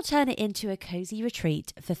 why not turn it into a cozy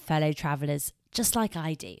retreat for fellow travelers just like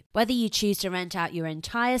I do? Whether you choose to rent out your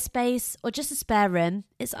entire space or just a spare room,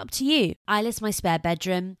 it's up to you. I list my spare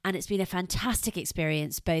bedroom, and it's been a fantastic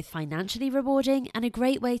experience, both financially rewarding and a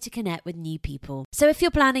great way to connect with new people. So if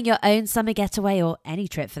you're planning your own summer getaway, or any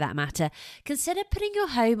trip for that matter, consider putting your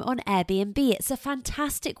home on Airbnb. It's a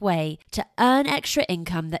fantastic way to earn extra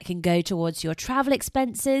income that can go towards your travel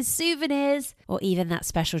expenses, souvenirs, or even that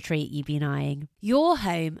special treat you've been eyeing. Your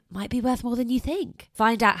home might be worth more than you think.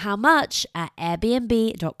 Find out how much at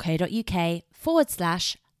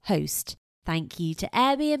airbnb.co.uk/host. Thank you to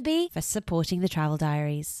Airbnb for supporting the Travel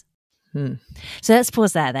Diaries. So let's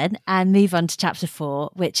pause there then and move on to chapter 4,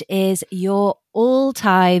 which is your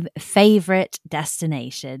all-time favourite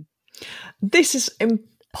destination. This is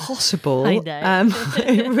impossible. I know.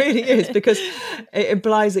 It really is, because it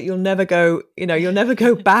implies that you'll never go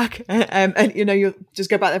back, and you'll just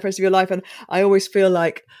go back there for the rest of your life. And I always feel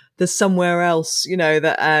like there's somewhere else,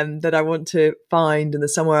 that I want to find, and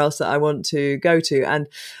there's somewhere else that I want to go to. And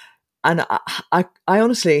I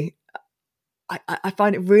honestly, I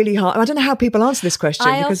find it really hard. I don't know how people answer this question.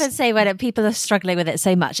 I often say when people are struggling with it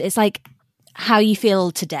so much, it's like how you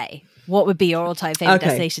feel today. What would be your all-time favorite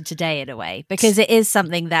destination today, in a way? Because it is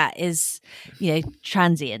something that is,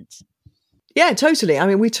 transient. Yeah, totally. I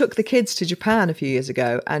mean, we took the kids to Japan a few years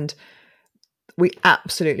ago, and we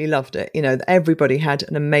absolutely loved it. Everybody had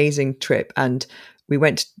an amazing trip, and we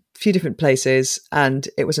went to a few different places, and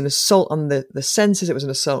it was an assault on the senses. It was an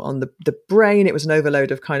assault on the brain. It was an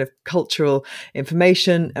overload of kind of cultural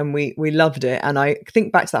information, and we loved it. And I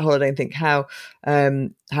think back to that holiday and think how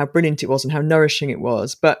brilliant it was and how nourishing it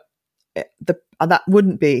was. But that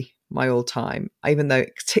wouldn't be my all time, even though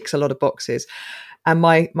it ticks a lot of boxes. And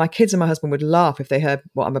my kids and my husband would laugh if they heard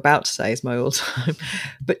what I'm about to say is my all time.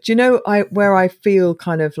 But you know, where I feel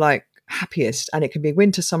kind of like happiest, and it can be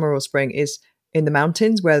winter, summer, or spring, is in the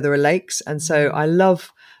mountains where there are lakes. And so I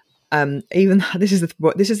love, even this is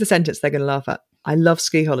the sentence they're going to laugh at. I love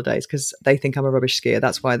ski holidays because they think I'm a rubbish skier.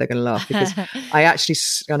 That's why they're going to laugh, because I actually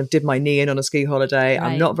kind of did my knee in on a ski holiday.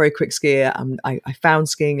 Right. I'm not a very quick skier. I found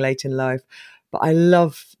skiing late in life. But I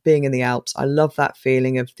love being in the Alps. I love that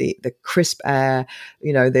feeling of the crisp air,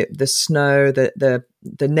 you know, the snow, the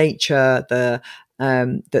nature,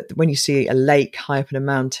 that when you see a lake high up in a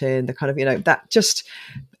mountain, the kind of, you know, that just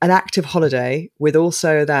an active holiday with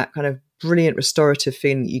also that kind of brilliant restorative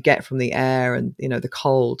feeling that you get from the air and, you know, the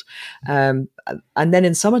cold. And then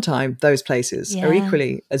in summertime, those places are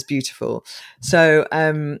equally as beautiful. So,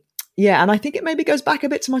 yeah, and I think it maybe goes back a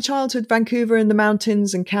bit to my childhood, Vancouver in the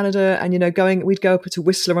mountains and Canada, and, you know, we'd go up to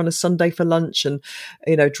Whistler on a Sunday for lunch and,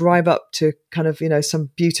 you know, drive up to kind of, you know, some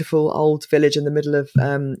beautiful old village in the middle of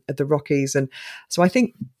the Rockies. And so I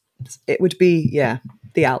think it would be,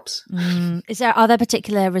 the Alps. Are there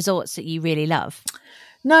particular resorts that you really love?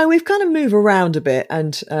 No, we've kind of moved around a bit,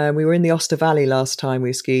 and we were in the Oster Valley last time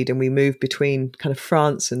we skied, and we moved between kind of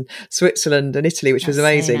France and Switzerland and Italy, which was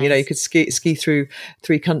amazing. So nice. You know, you could ski through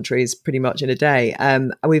 3 countries pretty much in a day.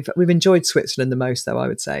 We've enjoyed Switzerland the most, though, I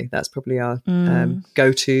would say. That's probably our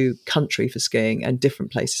go-to country for skiing, and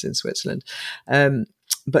different places in Switzerland.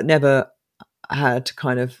 But never had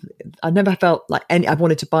I never felt like I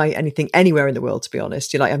wanted to buy anything anywhere in the world, to be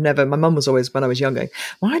honest. You know, like my mum was always, when I was young, going,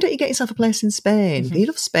 why don't you get yourself a place in Spain? You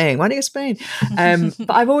love Spain. Why don't you go to Spain?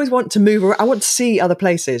 But I've always wanted to move around. I want to see other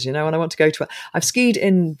places, you know, and I want to go to, I've skied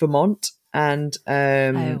in Vermont and,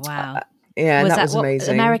 oh, wow. Yeah, that was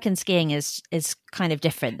amazing. American skiing is kind of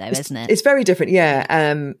different though, isn't it? It's very different.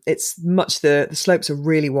 Yeah. It's much, the slopes are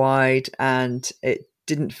really wide, and it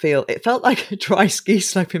felt like a dry ski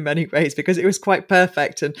slope in many ways, because it was quite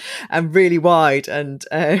perfect and really wide, and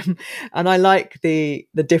I like the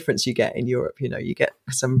difference you get in Europe. You know, you get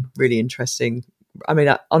some really interesting, I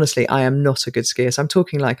mean, honestly, I am not a good skier, so I'm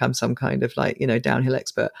talking like I'm some kind of, like, you know, downhill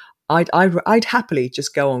expert. I'd happily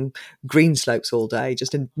just go on green slopes all day,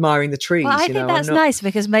 just admiring the trees. Well, I think that's nice,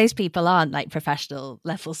 because most people aren't like professional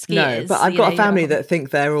level skiers. No, but I've got a family that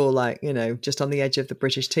think they're all, like, you know, just on the edge of the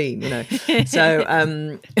British team, you know. So,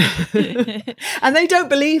 and they don't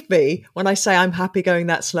believe me when I say I'm happy going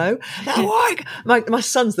that slow. My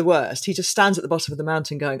son's the worst. He just stands at the bottom of the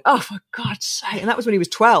mountain going, oh, for God's sake. And that was when he was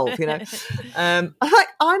 12, you know. I'm like,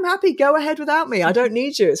 I'm happy, go ahead without me. I don't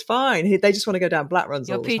need you. It's fine. They just want to go down black runs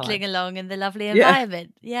all the time. Along in the lovely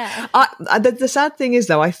environment. Yeah. The sad thing is,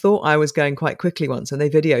 though, I thought I was going quite quickly once, and they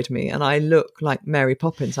videoed me, and I look like Mary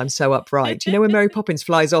Poppins. I'm so upright. You know, when Mary Poppins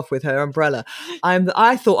flies off with her umbrella,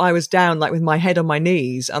 I thought I was down, like, with my head on my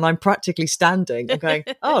knees, and I'm practically standing and going,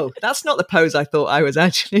 oh, that's not the pose I thought I was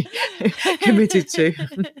actually committed to.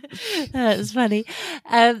 That's funny.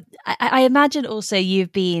 I imagine also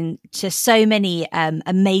you've been to so many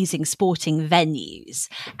amazing sporting venues,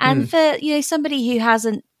 and for, you know, somebody who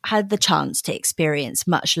hasn't had the chance to experience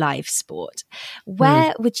much live sport,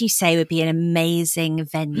 where would you say would be an amazing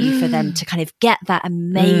venue for them to kind of get that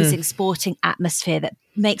amazing sporting atmosphere that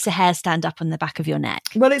makes a hair stand up on the back of your neck?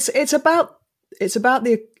 Well, it's about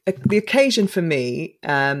the occasion for me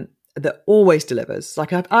that always delivers.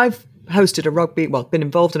 Like, I've hosted been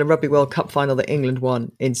involved in a Rugby World Cup final that England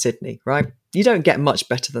won in Sydney, right? You don't get much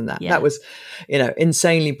better than that. Yeah. That was, you know,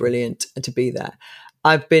 insanely brilliant to be there.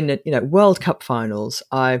 I've been at, you know, World Cup finals.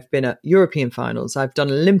 I've been at European finals. I've done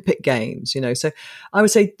Olympic Games, you know. So I would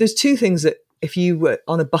say there's 2 things that, if you were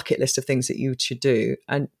on a bucket list of things that you should do,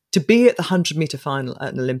 and to be at the 100-meter final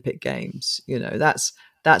at an Olympic Games, you know, that's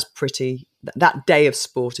pretty, that day of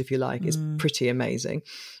sport, if you like, is pretty amazing.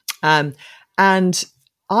 And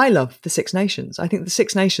I love the Six Nations. I think the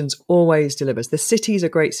Six Nations always delivers. The cities are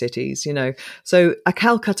great cities, you know. So a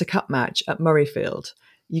Calcutta Cup match at Murrayfield,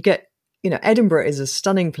 you get, you know, Edinburgh is a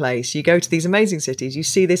stunning place. You go to these amazing cities, you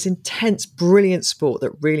see this intense, brilliant sport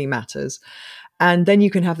that really matters. And then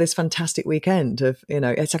you can have this fantastic weekend of, you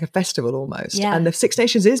know, it's like a festival almost. Yeah. And the Six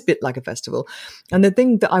Nations is a bit like a festival. And the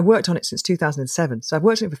thing that I've worked on it since 2007. So I've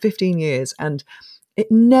worked on it for 15 years, and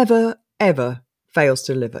it never, ever fails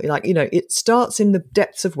to deliver. Like, you know, it starts in the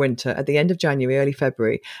depths of winter at the end of January, early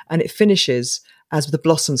February, and it finishes as the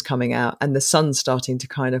blossoms coming out and the sun's starting to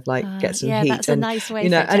kind of like get some heat. That's and, a nice way, you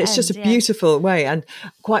know, for it to and it's just end, a beautiful way. And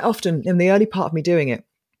quite often in the early part of me doing it,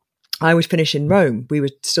 I would finish in Rome. We were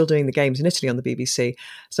still doing the games in Italy on the BBC.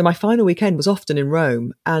 So my final weekend was often in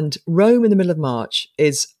Rome, and Rome in the middle of March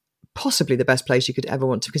is possibly the best place you could ever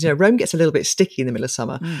want to, because, you know, Rome gets a little bit sticky in the middle of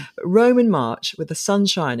summer, but Rome in March with the sun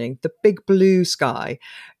shining, the big blue sky,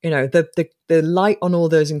 you know, the light on all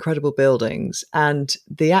those incredible buildings and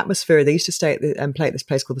the atmosphere. They used to stay and play at this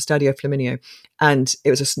place called the Stadio Flaminio, and it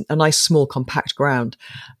was a nice, small, compact ground.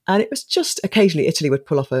 And it was just occasionally Italy would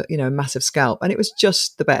pull off a massive scalp, and it was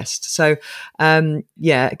just the best. So,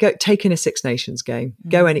 go take in a Six Nations game,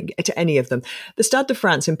 go to any of them. The Stade de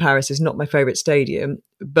France in Paris is not my favourite stadium,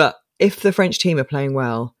 but if the French team are playing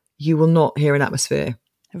well, you will not hear an atmosphere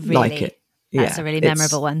like it. That's a really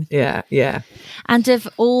memorable one. Yeah, yeah. And of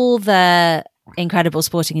all the incredible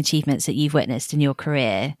sporting achievements that you've witnessed in your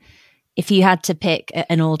career, if you had to pick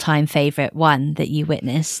an all-time favourite one that you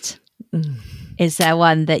witnessed, is there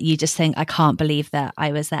one that you just think, I can't believe that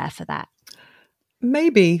I was there for that?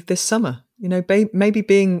 Maybe this summer, maybe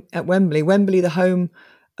being at Wembley, the home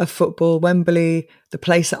of football, Wembley, the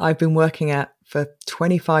place that I've been working at for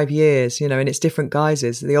 25 years, in its different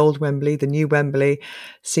guises, the old Wembley, the new Wembley,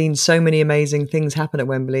 seen so many amazing things happen at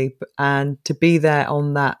Wembley. And to be there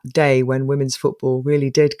on that day when women's football really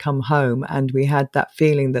did come home, and we had that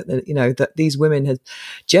feeling that, that these women had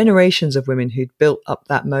generations of women who'd built up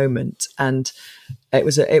that moment. And it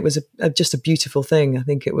was just a beautiful thing. I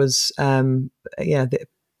think it was,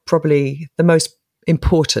 probably the most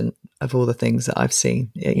important of all the things that I've seen,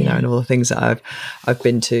 and all the things that I've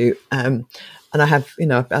been to. And I have,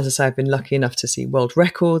 as I say, I've been lucky enough to see world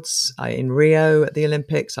records in Rio at the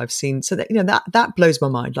Olympics. I've seen, so that, that blows my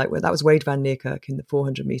mind. Like that was Wade van Niekerk in the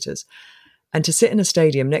 400 meters, and to sit in a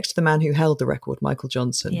stadium next to the man who held the record, Michael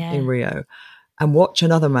Johnson, in Rio, and watch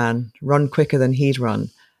another man run quicker than he'd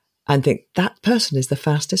run, and think that person is the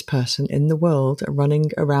fastest person in the world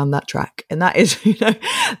running around that track. And that is,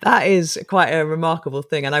 that is quite a remarkable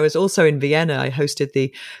thing. And I was also in Vienna. I hosted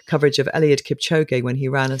the coverage of Eliud Kipchoge when he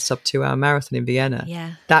ran a sub 2-hour marathon in Vienna.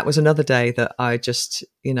 Yeah. That was another day that I just,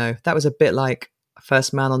 that was a bit like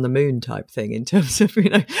first man on the moon type thing in terms of,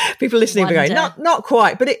 people listening are going, not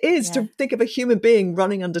quite, but it is to think of a human being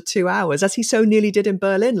running under 2 hours, as he so nearly did in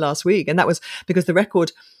Berlin last week. And that was because the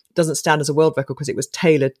record doesn't stand as a world record because it was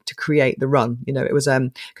tailored to create the run. It was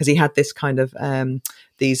because he had this kind of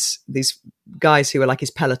these guys who were like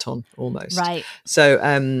his peloton almost. Right. So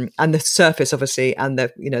and the surface obviously, and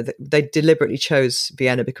they deliberately chose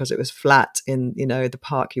Vienna because it was flat in the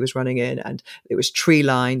park he was running in, and it was tree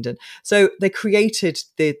lined, and so they created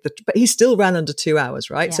but he still ran under 2 hours,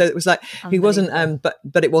 right? So it was like he wasn't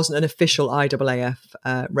but it wasn't an official IAAF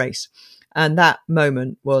race, and that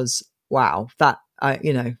moment was wow. That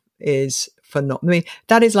is phenomenal. I mean,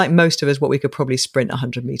 that is like most of us what we could probably sprint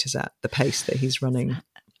 100 meters at the pace that he's running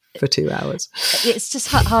for 2 hours. It's just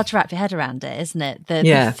hard to wrap your head around it, isn't it?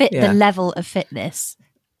 The level of fitness,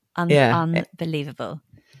 unbelievable.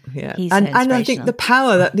 Yeah, He's and so I think the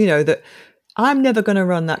power that that I'm never going to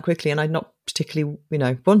run that quickly, and I'm not particularly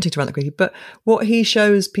wanting to run that quickly, but what he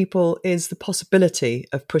shows people is the possibility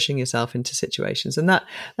of pushing yourself into situations, and that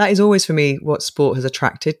is always for me what sport has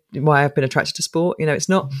attracted, why I've been attracted to sport. It's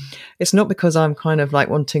not because I'm kind of like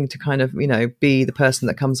wanting to kind of be the person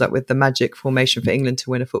that comes up with the magic formation for England to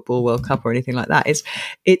win a football World Cup or anything like that.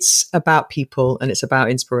 It's about people, and it's about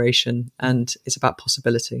inspiration, and it's about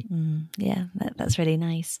possibility. That's really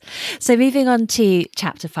nice. So moving on to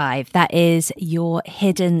chapter 5, that is your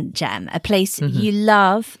hidden gem, a place you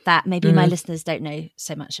love that maybe my listeners don't know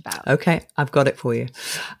so much about. Okay, I've got it for you.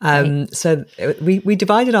 So we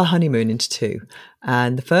divided our honeymoon into 2.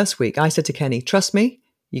 And the first week I said to Kenny, trust me,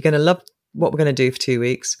 you're going to love what we're going to do for 2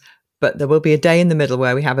 weeks, but there will be a day in the middle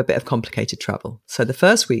where we have a bit of complicated travel. So the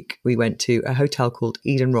first week we went to a hotel called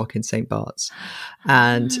Eden Rock in St. Bart's,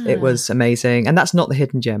 and it was amazing. And that's not the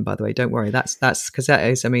hidden gem, by the way. Don't worry. That's because that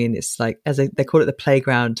is, I mean, it's like, they call it the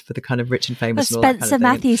playground for the kind of rich and famous. Well, and all Spencer that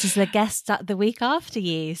kind of Matthews is the guest the week after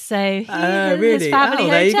you. So he really? his family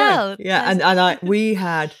there hotel. You go. Yeah. And we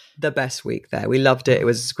had the best week there. We loved it. It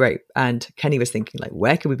was great. And Kenny was thinking, like,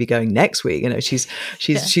 where could we be going next week? She's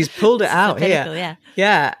pulled it out here.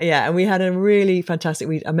 Yeah. And we had a really fantastic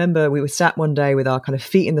week. I remember we were sat one day with our kind of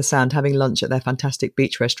feet in the sand having lunch at their fantastic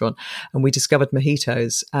beach restaurant, and we discovered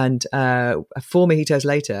mojitos, and 4 mojitos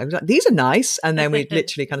later I was like, these are nice. And then we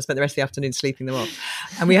literally kind of spent the rest of the afternoon sleeping them off,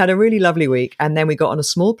 and we had a really lovely week. And then we got on a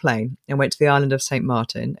small plane and went to the island of St.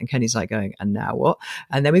 Martin, and Kenny's like going, and now what?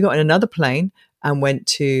 And then we got in another plane and went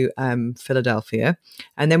to Philadelphia.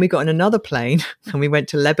 And then we got on another plane and we went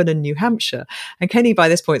to Lebanon, New Hampshire. And Kenny, by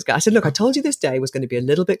this point, I said, look, I told you this day was going to be a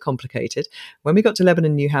little bit complicated. When we got to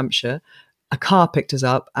Lebanon, New Hampshire, a car picked us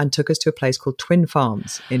up and took us to a place called Twin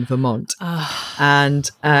Farms in Vermont.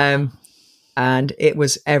 And it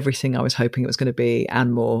was everything I was hoping it was going to be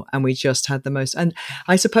and more. And we just had the most. And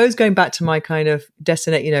I suppose going back to my kind of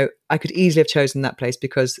destination, I could easily have chosen that place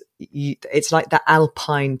because it's like that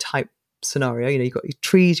alpine type scenario. You've got your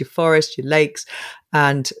trees, your forests, your lakes,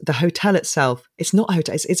 and the hotel itself. It's not a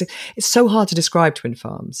hotel. It's so hard to describe Twin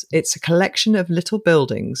Farms. It's a collection of little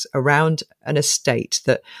buildings around an estate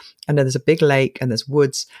and then there's a big lake and there's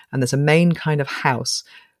woods and there's a main kind of house.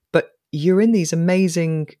 But you're in these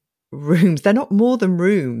amazing rooms. They're not more than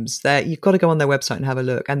rooms. You've got to go on their website and have a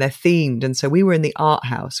look, and they're themed. And so we were in the art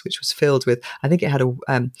house, which was filled with, I think it had a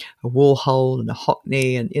Warhol and a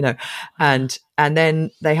Hockney, and then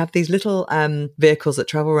they have these little vehicles that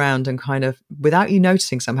travel around and kind of, without you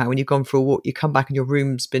noticing somehow, when you've gone for a walk, you come back and your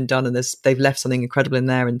room's been done and they've left something incredible in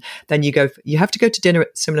there. And then you have to go to dinner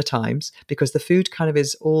at similar times because the food kind of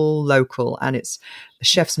is all local and it's the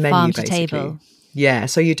chef's menu, farm to basically. Table. Yeah.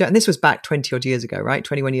 So you don't, and this was back 20 odd years ago, right?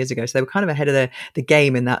 21 years ago. So they were kind of ahead of the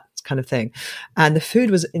game in that kind of thing. And the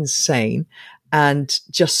food was insane and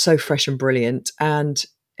just so fresh and brilliant. And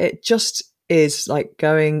it just is like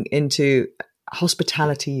going into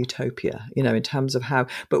hospitality utopia, in terms of how,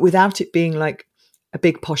 but without it being like a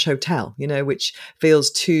big posh hotel, which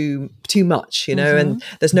feels too much, and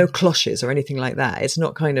there's no cloches or anything like that. It's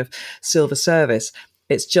not kind of silver service.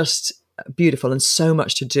 It's just beautiful and so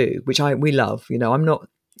much to do, which we love.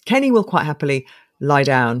 Kenny will quite happily lie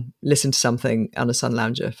down, listen to something on a sun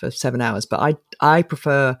lounger for 7 hours, but I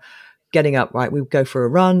prefer getting up, right? We go for a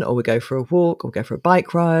run or we go for a walk or we go for a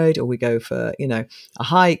bike ride or we go for, a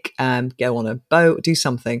hike and go on a boat, do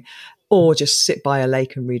something, or just sit by a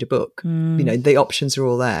lake and read a book. The options are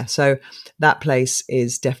all there. So that place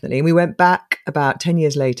is definitely, and we went back about 10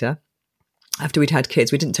 years later after we'd had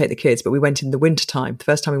kids. We didn't take the kids, but we went in the winter time. The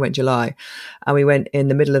first time we went July, and we went in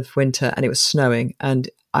the middle of winter and it was snowing. And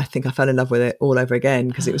I think I fell in love with it all over again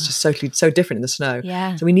because it was just so different in the snow.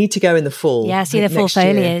 Yeah. So we need to go in the fall. Yeah, see the full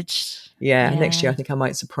foliage. Yeah, next year I think I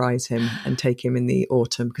might surprise him and take him in the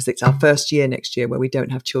autumn because it's our first year next year where we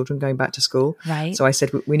don't have children going back to school. Right. So I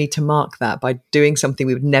said we need to mark that by doing something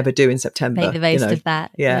we would never do in September. Make the most of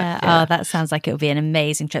that. Yeah. Oh, that sounds like it would be an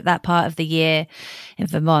amazing trip. That part of the year in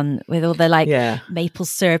Vermont with all the maple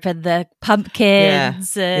syrup and the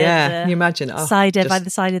pumpkins. Can you imagine? Cider by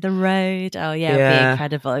the side of the road. Oh yeah, it would be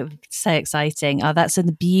incredible. It would be so exciting. Oh, that's a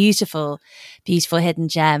beautiful, beautiful hidden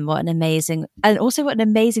gem. What an amazing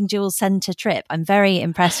dual centre trip. I'm very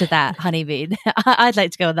impressed with that honeymoon. I'd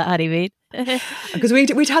like to go on that honeymoon. Because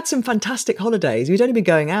we'd had some fantastic holidays. We'd only been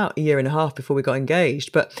going out a year and a half before we got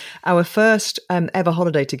engaged, but our first ever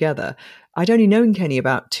holiday together, I'd only known Kenny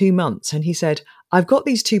about 2 months, and he said, I've got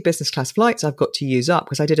these 2 business class flights I've got to use up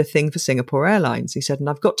because I did a thing for Singapore Airlines. He said, and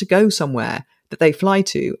I've got to go somewhere that they fly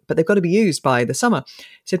to, but they've got to be used by the summer. He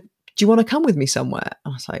said, do you want to come with me somewhere? I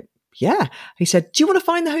was like, yeah. He said, do you want to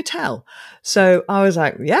find the hotel? So I was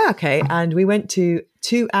like, yeah, okay. And we went to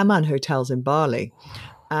 2 Aman hotels in Bali.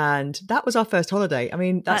 And that was our first holiday. I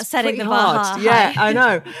mean, that's setting pretty the bar hard. high. Yeah, I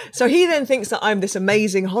know. So he then thinks that I'm this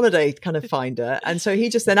amazing holiday kind of finder. And so he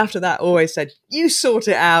just then after that always said, you sort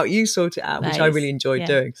it out, Nice. which I really enjoyed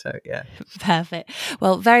doing. So yeah. Perfect.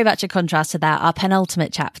 Well, very much a contrast to that. Our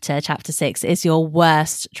penultimate chapter, chapter 6, is your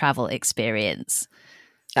worst travel experience.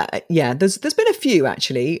 There's been a few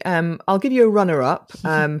actually. I'll give you a runner-up.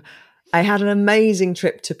 I had an amazing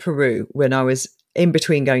trip to Peru when I was in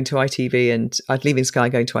between going to ITV and I'd leaving Sky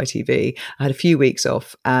going to ITV. I had a few weeks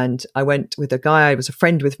off and I went with a guy I was a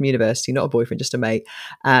friend with from university, not a boyfriend, just a mate.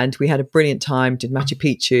 And we had a brilliant time, did Machu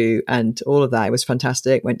Picchu and all of that. It was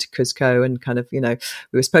fantastic. Went to Cuzco and kind of, we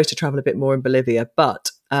were supposed to travel a bit more in Bolivia.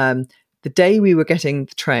 But the day we were getting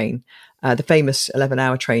the train, the famous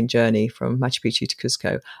 11-hour train journey from Machu Picchu to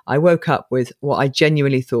Cuzco, I woke up with what I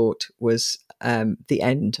genuinely thought was the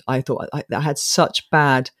end. I thought I had such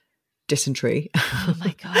bad dysentery. Oh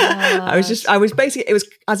my God. I was basically, it was,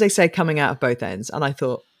 as they say, coming out of both ends. And I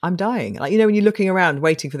thought, I'm dying. Like, when you're looking around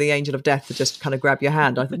waiting for the angel of death to just kind of grab your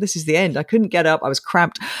hand, I thought, this is the end. I couldn't get up. I was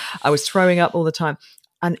cramped. I was throwing up all the time.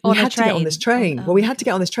 And we had to get on this train. We had to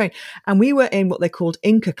get on this train. And we were in what they called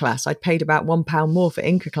Inca class. I'd paid about £1 more for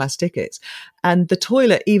Inca class tickets. And the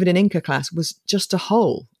toilet, even in Inca class, was just a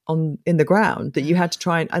hole in the ground that you had to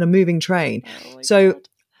try and a moving train. So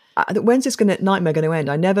when's this nightmare going to end?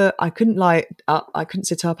 I couldn't lie up. I couldn't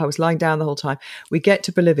sit up. I was lying down the whole time. We get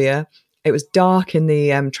to Bolivia. It was dark in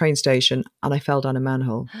the train station and I fell down a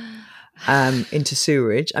manhole. into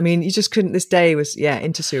sewerage. I mean, you just couldn't. This day was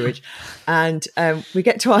into sewerage, and we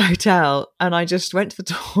get to our hotel, and I just went to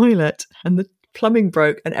the toilet, and the plumbing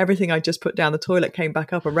broke, and everything I just put down the toilet came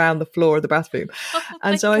back up around the floor of the bathroom.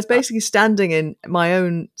 And so I was basically standing in my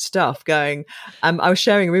own stuff, going. I was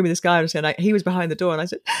sharing a room with this guy, and he was behind the door, and I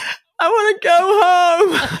said, "I want to go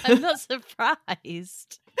home." I'm not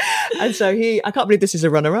surprised. And so I can't believe this is a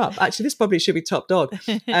runner-up. Actually, this probably should be top dog.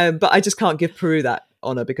 But I just can't give Peru that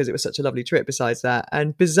honour because it was such a lovely trip besides that.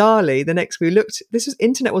 And bizarrely, the next we looked,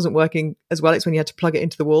 internet wasn't working as well. It's when you had to plug it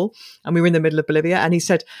into the wall. And we were in the middle of Bolivia. And he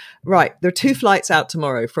said, right, there are 2 flights out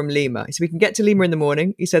tomorrow from Lima. He said, we can get to Lima in the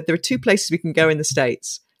morning. He said, there are 2 places we can go in the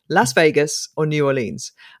States. Las Vegas or New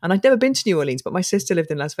Orleans. And I'd never been to New Orleans, but my sister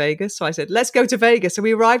lived in Las Vegas. So I said, let's go to Vegas. So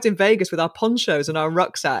we arrived in Vegas with our ponchos and our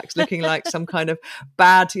rucksacks, looking like some kind of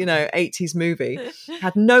bad, 80s movie.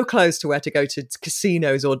 Had no clothes to wear to go to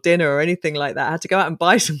casinos or dinner or anything like that. I had to go out and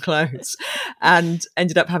buy some clothes and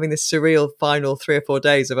ended up having this surreal final 3 or 4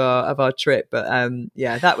 days of our trip. But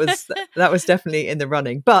that was definitely in the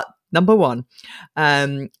running. But number one,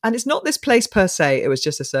 and it's not this place per se, it was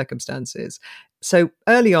just the circumstances. So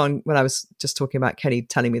early on, when I was just talking about Kenny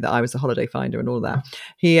telling me that I was the holiday finder and all that,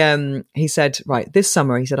 he said, right, this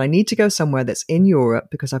summer, he said, I need to go somewhere that's in Europe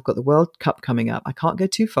because I've got the World Cup coming up. I can't go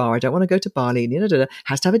too far. I don't want to go to Bali.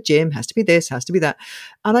 Has to have a gym, has to be this, has to be that.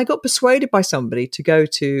 And I got persuaded by somebody to go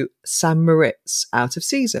to St. Moritz out of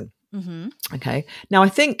season. Mm-hmm. Okay. Now, I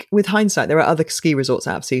think with hindsight, there are other ski resorts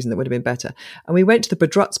out of season that would have been better. And we went to the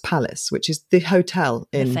Badruz Palace, which is the hotel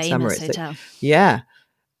in St. Moritz. Hotel. Yeah.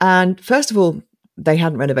 And first of all, they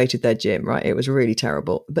hadn't renovated their gym, right? It was really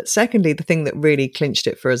terrible. But secondly, the thing that really clinched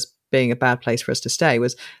it for us being a bad place for us to stay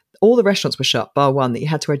was all the restaurants were shut, bar one that you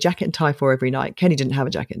had to wear a jacket and tie for every night. Kenny didn't have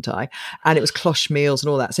a jacket and tie, and it was cloche meals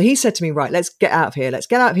and all that. So he said to me, right, let's get out of here. Let's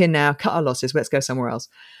get out of here now, cut our losses. Let's go somewhere else.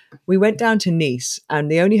 We went down to Nice,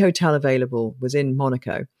 and the only hotel available was in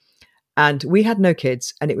Monaco. And we had no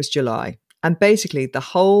kids, and it was July. And basically the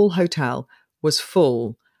whole hotel was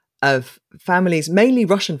full of families, mainly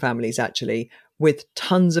Russian families, actually, with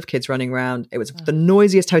tons of kids running around. It was the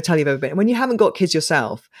noisiest hotel you've ever been. And when you haven't got kids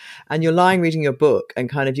yourself and you're lying reading your book and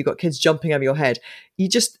kind of you've got kids jumping over your head,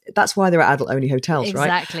 that's why there are adult only hotels, right?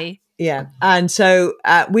 Exactly. Yeah. And so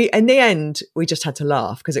in the end, we just had to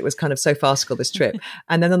laugh because it was kind of so farcical, this trip.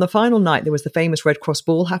 And then on the final night, there was the famous Red Cross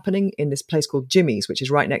Ball happening in this place called Jimmy's, which is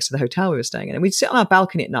right next to the hotel we were staying in. And we'd sit on our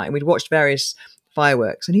balcony at night and we'd watched various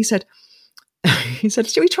fireworks. And he said,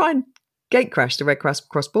 should we try and gate crash the Red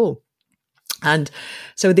Cross Ball? And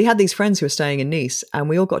so they had these friends who were staying in Nice, and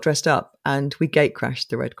we all got dressed up and we gate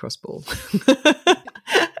crashed the Red Cross Ball.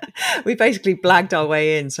 We basically blagged our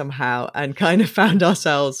way in somehow and kind of found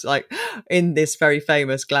ourselves like in this very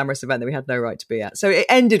famous, glamorous event that we had no right to be at. So it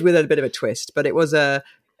ended with a bit of a twist, but it was a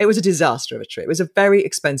disaster of a trip. It was a very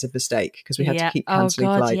expensive mistake because we had to keep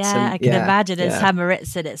cancelling flights. Yeah, I can imagine. And St.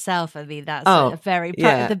 Moritz in itself, I mean, that's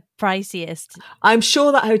the priciest. I'm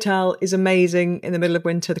sure that hotel is amazing in the middle of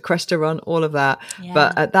winter, the Cresta Run, all of that. Yeah.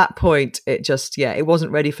 But at that point, it just, it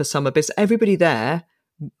wasn't ready for summer business. Everybody there,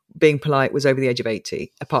 being polite, was over the age of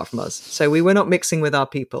 80, apart from us. So we were not mixing with our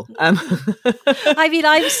people. I mean,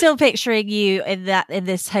 I'm still picturing you in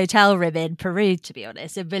this hotel room in Peru, to be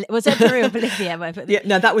honest. Was it Peru or Bolivia?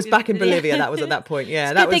 No, that was back in Bolivia. That was at that point.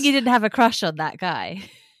 Yeah, I think you didn't have a crush on that guy.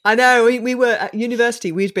 I know. We were at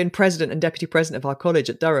university. We'd been president and deputy president of our college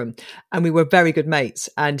at Durham, and we were very good mates.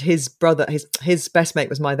 And his brother, his best mate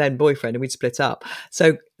was my then boyfriend, and we'd split up.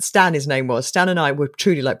 So Stan, his name was. Stan and I were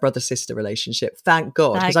truly like brother-sister relationship. Thank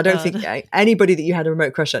God. Because I don't think anybody that you had a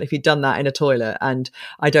remote crush on, if you'd done that in a toilet, and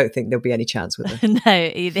I don't think there'll be any chance with it. No,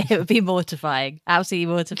 it would be mortifying.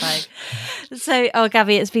 Absolutely mortifying. So,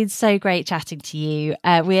 Gabby, it's been so great chatting to you.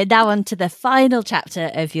 We are now on to the final chapter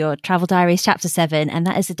of your travel diaries, chapter 7, and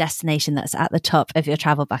that is a destination that's at the top of your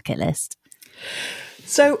travel bucket list.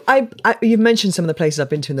 So you've mentioned some of the places I've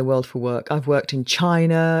been to in the world for work. I've worked in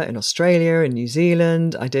China, in Australia, in New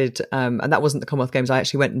Zealand. I did, and that wasn't the Commonwealth Games. I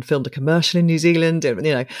actually went and filmed a commercial in New Zealand.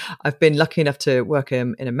 I've been lucky enough to work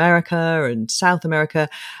in America and South America.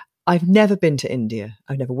 I've never been to India.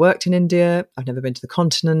 I've never worked in India. I've never been to the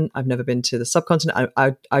continent. I've never been to the subcontinent.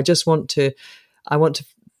 I just want to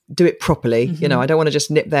do it properly. Mm-hmm. I don't want to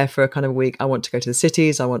just nip there for a kind of a week. I want to go to the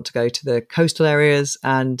cities. I want to go to the coastal areas.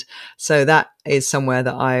 And so that is somewhere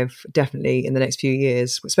that I've definitely in the next few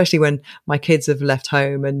years, especially when my kids have left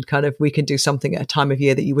home and kind of we can do something at a time of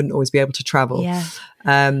year that you wouldn't always be able to travel. Yeah.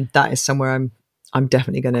 That is somewhere I'm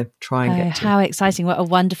definitely going to try and get to. How exciting. What a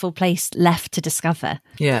wonderful place left to discover.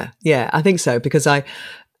 Yeah. I think so, because I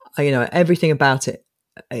everything about it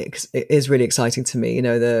it is really exciting to me. You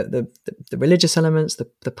know, the religious elements,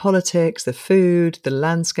 the politics, the food, the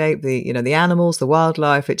landscape, the animals, the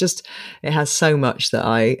wildlife. It has so much that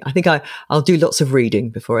I think I'll do lots of reading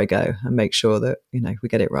before I go and make sure that, we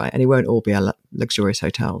get it right. And it won't all be our luxurious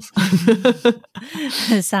hotels.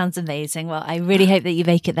 Sounds amazing. Well, I really hope that you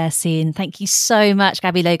make it there soon. Thank you so much,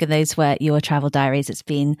 Gabby Logan. Those were your travel diaries. It's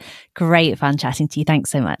been great fun chatting to you.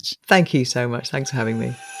 Thanks so much. Thank you so much. Thanks for having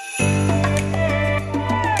me.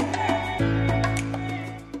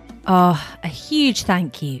 Oh, a huge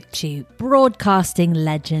thank you to broadcasting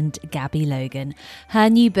legend Gabby Logan. Her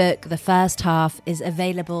new book, The First Half, is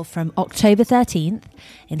available from October 13th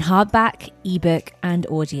in hardback, ebook and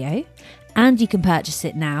audio. And you can purchase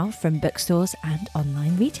it now from bookstores and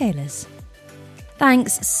online retailers.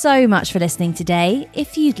 Thanks so much for listening today.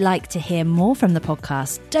 If you'd like to hear more from the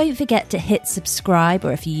podcast, don't forget to hit subscribe,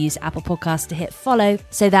 or if you use Apple Podcasts, to hit follow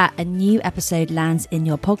so that a new episode lands in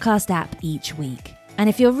your podcast app each week. And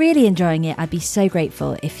if you're really enjoying it, I'd be so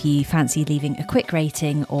grateful if you fancy leaving a quick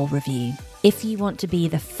rating or review. If you want to be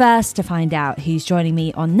the first to find out who's joining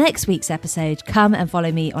me on next week's episode, come and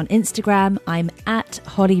follow me on Instagram. I'm at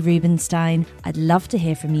Holly Rubenstein. I'd love to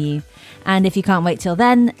hear from you. And if you can't wait till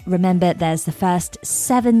then, remember there's the first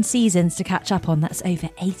 7 seasons to catch up on. That's over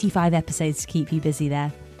 85 episodes to keep you busy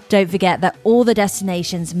there. Don't forget that all the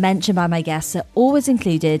destinations mentioned by my guests are always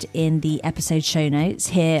included in the episode show notes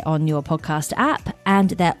here on your podcast app, and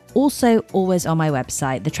they're also always on my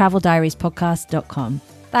website, thetraveldiariespodcast.com.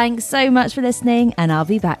 Thanks so much for listening, and I'll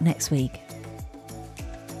be back next week.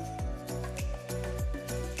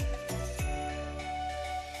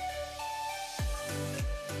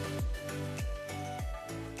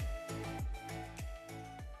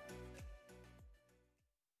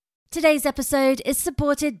 Today's episode is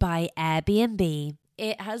supported by Airbnb.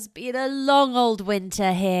 It has been a long old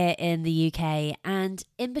winter here in the UK, and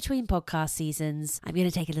in between podcast seasons, I'm going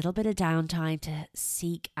to take a little bit of downtime to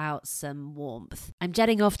seek out some warmth. I'm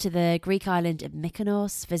jetting off to the Greek island of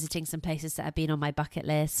Mykonos, visiting some places that have been on my bucket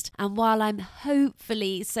list. And while I'm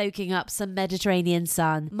hopefully soaking up some Mediterranean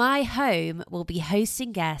sun, my home will be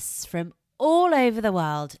hosting guests from all over the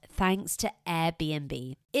world thanks to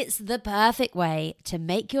Airbnb. It's the perfect way to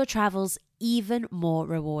make your travels even more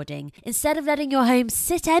rewarding. Instead of letting your home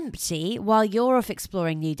sit empty while you're off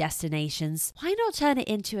exploring new destinations, why not turn it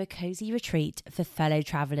into a cozy retreat for fellow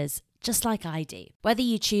travelers just like I do? Whether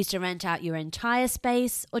you choose to rent out your entire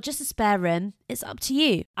space or just a spare room, it's up to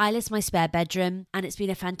you. I list my spare bedroom, and it's been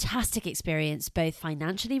a fantastic experience, both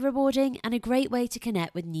financially rewarding and a great way to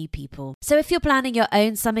connect with new people. So if you're planning your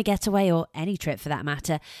own summer getaway, or any trip for that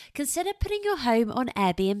matter, consider putting your home on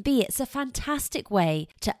Airbnb. It's a fantastic way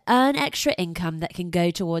to earn extra income that can go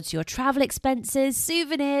towards your travel expenses,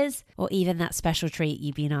 souvenirs, or even that special treat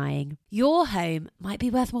you've been eyeing. Your home might be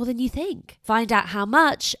worth more than you think. Find out how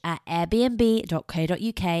much at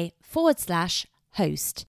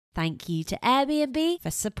airbnb.co.uk/host. Thank you to Airbnb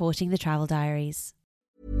for supporting the Travel Diaries.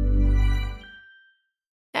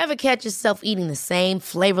 Ever catch yourself eating the same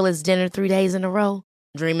flavorless dinner 3 days in a row?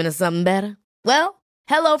 Dreaming of something better? Well,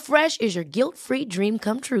 HelloFresh is your guilt-free dream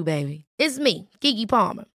come true, baby. It's me, Keke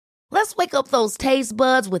Palmer. Let's wake up those taste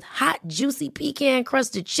buds with hot, juicy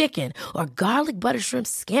pecan-crusted chicken or garlic butter shrimp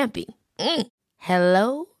scampi.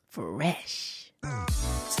 Hello Fresh.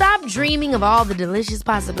 Stop dreaming of all the delicious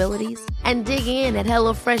possibilities and dig in at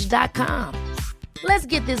HelloFresh.com. Let's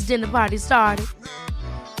get this dinner party started.